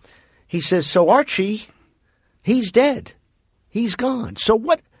ago. He says, so Archie, he's dead. He's gone. So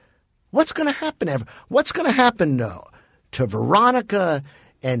what's going to happen? What's going to happen to Veronica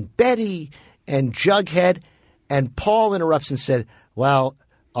and Betty and Jughead? And Paul interrupts and said, well,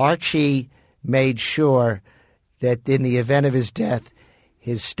 Archie made sure that in the event of his death,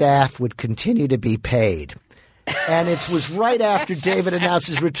 his staff would continue to be paid. And it was right after David announced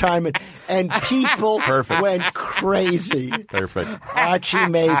his retirement, and people went crazy. Perfect. Archie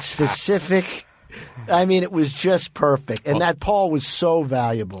made specific. I mean, it was just perfect. And that Paul was so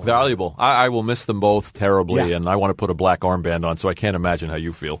valuable. Valuable. I will miss them both terribly, and I want to put a black armband on, so I can't imagine how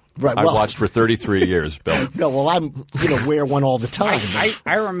you feel. Right, I've watched for 33 years, Bill. No, well, I'm wear one all the time.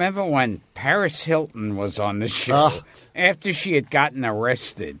 I remember when Paris Hilton was on the show after she had gotten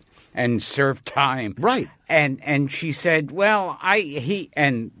arrested and served time. Right. And she said, well,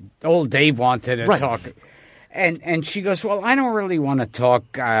 and old Dave wanted to talk. And she goes, well, I don't really want to talk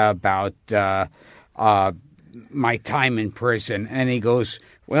about my time in prison. And he goes,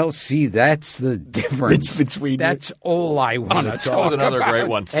 well, see, that's the difference between. That's all I want to talk about. That was another great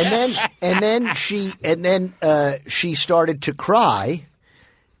one. And then she started to cry,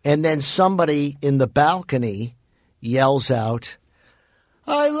 and then somebody in the balcony yells out,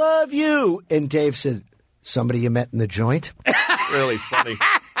 "I love you!" And Dave said, "Somebody you met in the joint?" Really funny.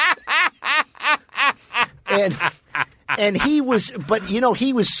 And he was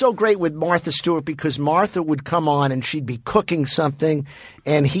so great with Martha Stewart, because Martha would come on and she'd be cooking something,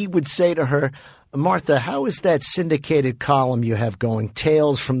 and he would say to her, Martha, how is that syndicated column you have going,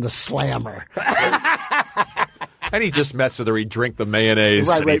 Tales from the Slammer? And he just messed with her. He'd drink the mayonnaise,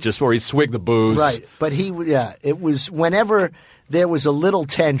 Right, and right. he'd swig the booze. Right, but it was whenever there was a little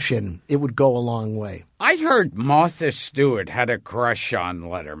tension, it would go a long way. I heard Martha Stewart had a crush on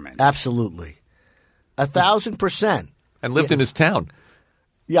Letterman. Absolutely. 1,000%. And lived in his town.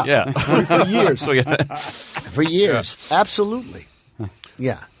 Yeah. For years. So, yeah. For years. Yeah. Absolutely.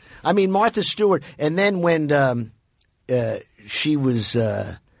 Yeah. I mean, Martha Stewart, and then when she was,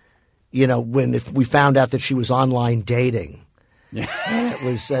 if we found out that she was online dating, that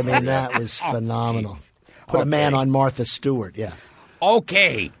was phenomenal. Put a man on Martha Stewart, yeah.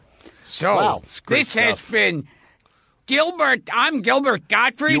 Okay. So, wow. This has been Gilbert. I'm Gilbert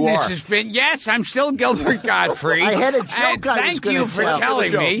Gottfried. You are. Yes, I'm still Gilbert Gottfried. I had a joke and I was thank gonna you for tell.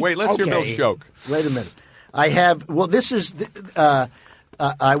 telling me. Wait, let's hear Bill's joke. Wait a minute. This is,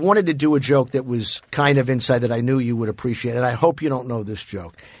 I wanted to do a joke that was kind of inside that I knew you would appreciate, and I hope you don't know this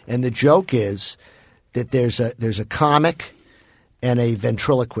joke. And the joke is that there's a comic and a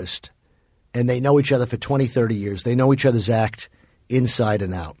ventriloquist, and they know each other for 20, 30 years. They know each other's act inside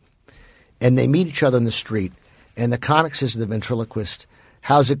and out. And they meet each other in the street, and the comic says to the ventriloquist,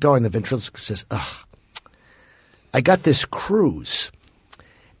 "How's it going?" The ventriloquist says, "I got this cruise,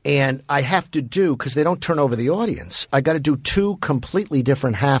 and I have to do, because they don't turn over the audience, I got to do 2 completely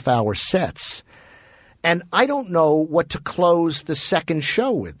different half-hour sets. And I don't know what to close the second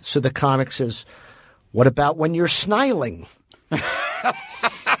show with." So the comic says, "What about when you're sniling?"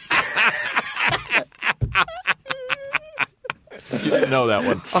 You didn't know that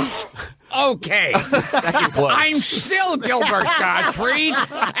one. Okay. I'm still Gilbert Gottfried,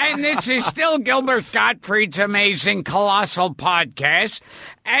 and this is still Gilbert Gottfried's Amazing Colossal Podcast.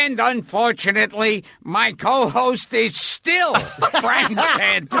 And unfortunately, my co-host is still Frank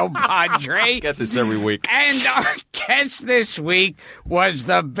Santopadre. Get this every week. And our guest this week was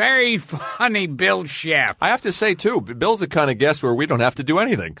the very funny Bill Scheft. I have to say, too, Bill's the kind of guest where we don't have to do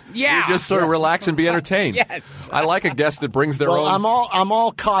anything. Yeah. We just sort of relax and be entertained. Yes. I like a guest that brings their own. I'm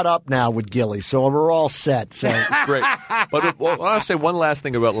all caught up now with Gilly, so we're all set. So Great. But I'll say one last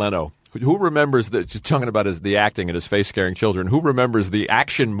thing about Leno. Who remembers just talking about the acting and his face scaring children? Who remembers the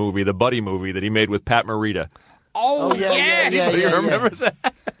action movie, the buddy movie that he made with Pat Morita? Oh yeah. Do you remember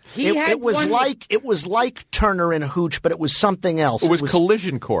that? It was like Turner and Hooch, but it was something else. It was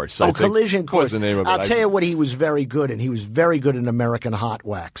Collision Course. Collision Course. Was the name of it. I'll tell you what he was very good in. He was very good in American Hot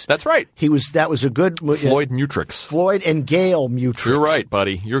Wax. That's right. That was a good Floyd Mutrux. Floyd and Gail Mutrux. You're right,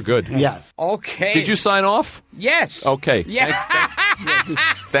 buddy. You're good. Yeah. Okay. Did you sign off? Yes. Okay. Yeah.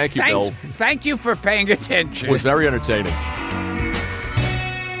 Thank you, Bill. Thank you for paying attention. It was very entertaining.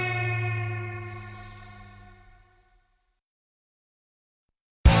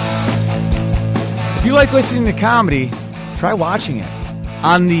 If you like listening to comedy, try watching it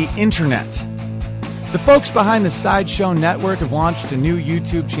on the internet. The folks behind the Sideshow Network have launched a new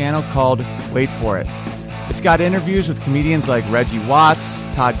YouTube channel called Wait For It. It's got interviews with comedians like Reggie Watts,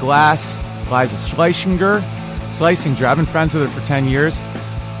 Todd Glass, Liza Schlesinger. I've been friends with her for 10 years.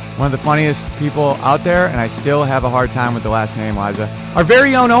 One of the funniest people out there, and I still have a hard time with the last name, Liza. Our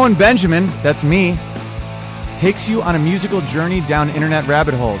very own Owen Benjamin, that's me, takes you on a musical journey down internet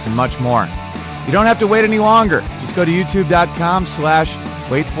rabbit holes and much more. You don't have to wait any longer. Just go to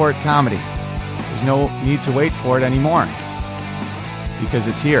youtube.com/waitforitcomedy. There's no need to wait for it anymore because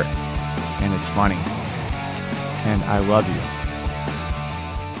it's here and it's funny. And I love you.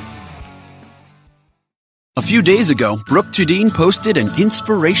 A few days ago, Brooke Tudine posted an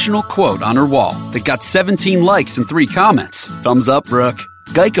inspirational quote on her wall that got 17 likes and 3 comments. Thumbs up, Brooke.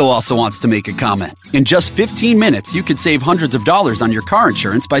 Geico also wants to make a comment. In just 15 minutes, you could save hundreds of dollars on your car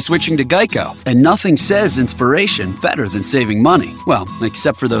insurance by switching to Geico. And nothing says inspiration better than saving money. Well,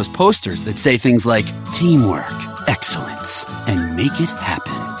 except for those posters that say things like teamwork, excellence, and make it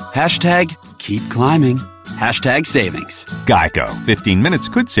happen. Hashtag keep climbing. Hashtag savings. Geico. 15 minutes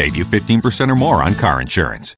could save you 15% or more on car insurance.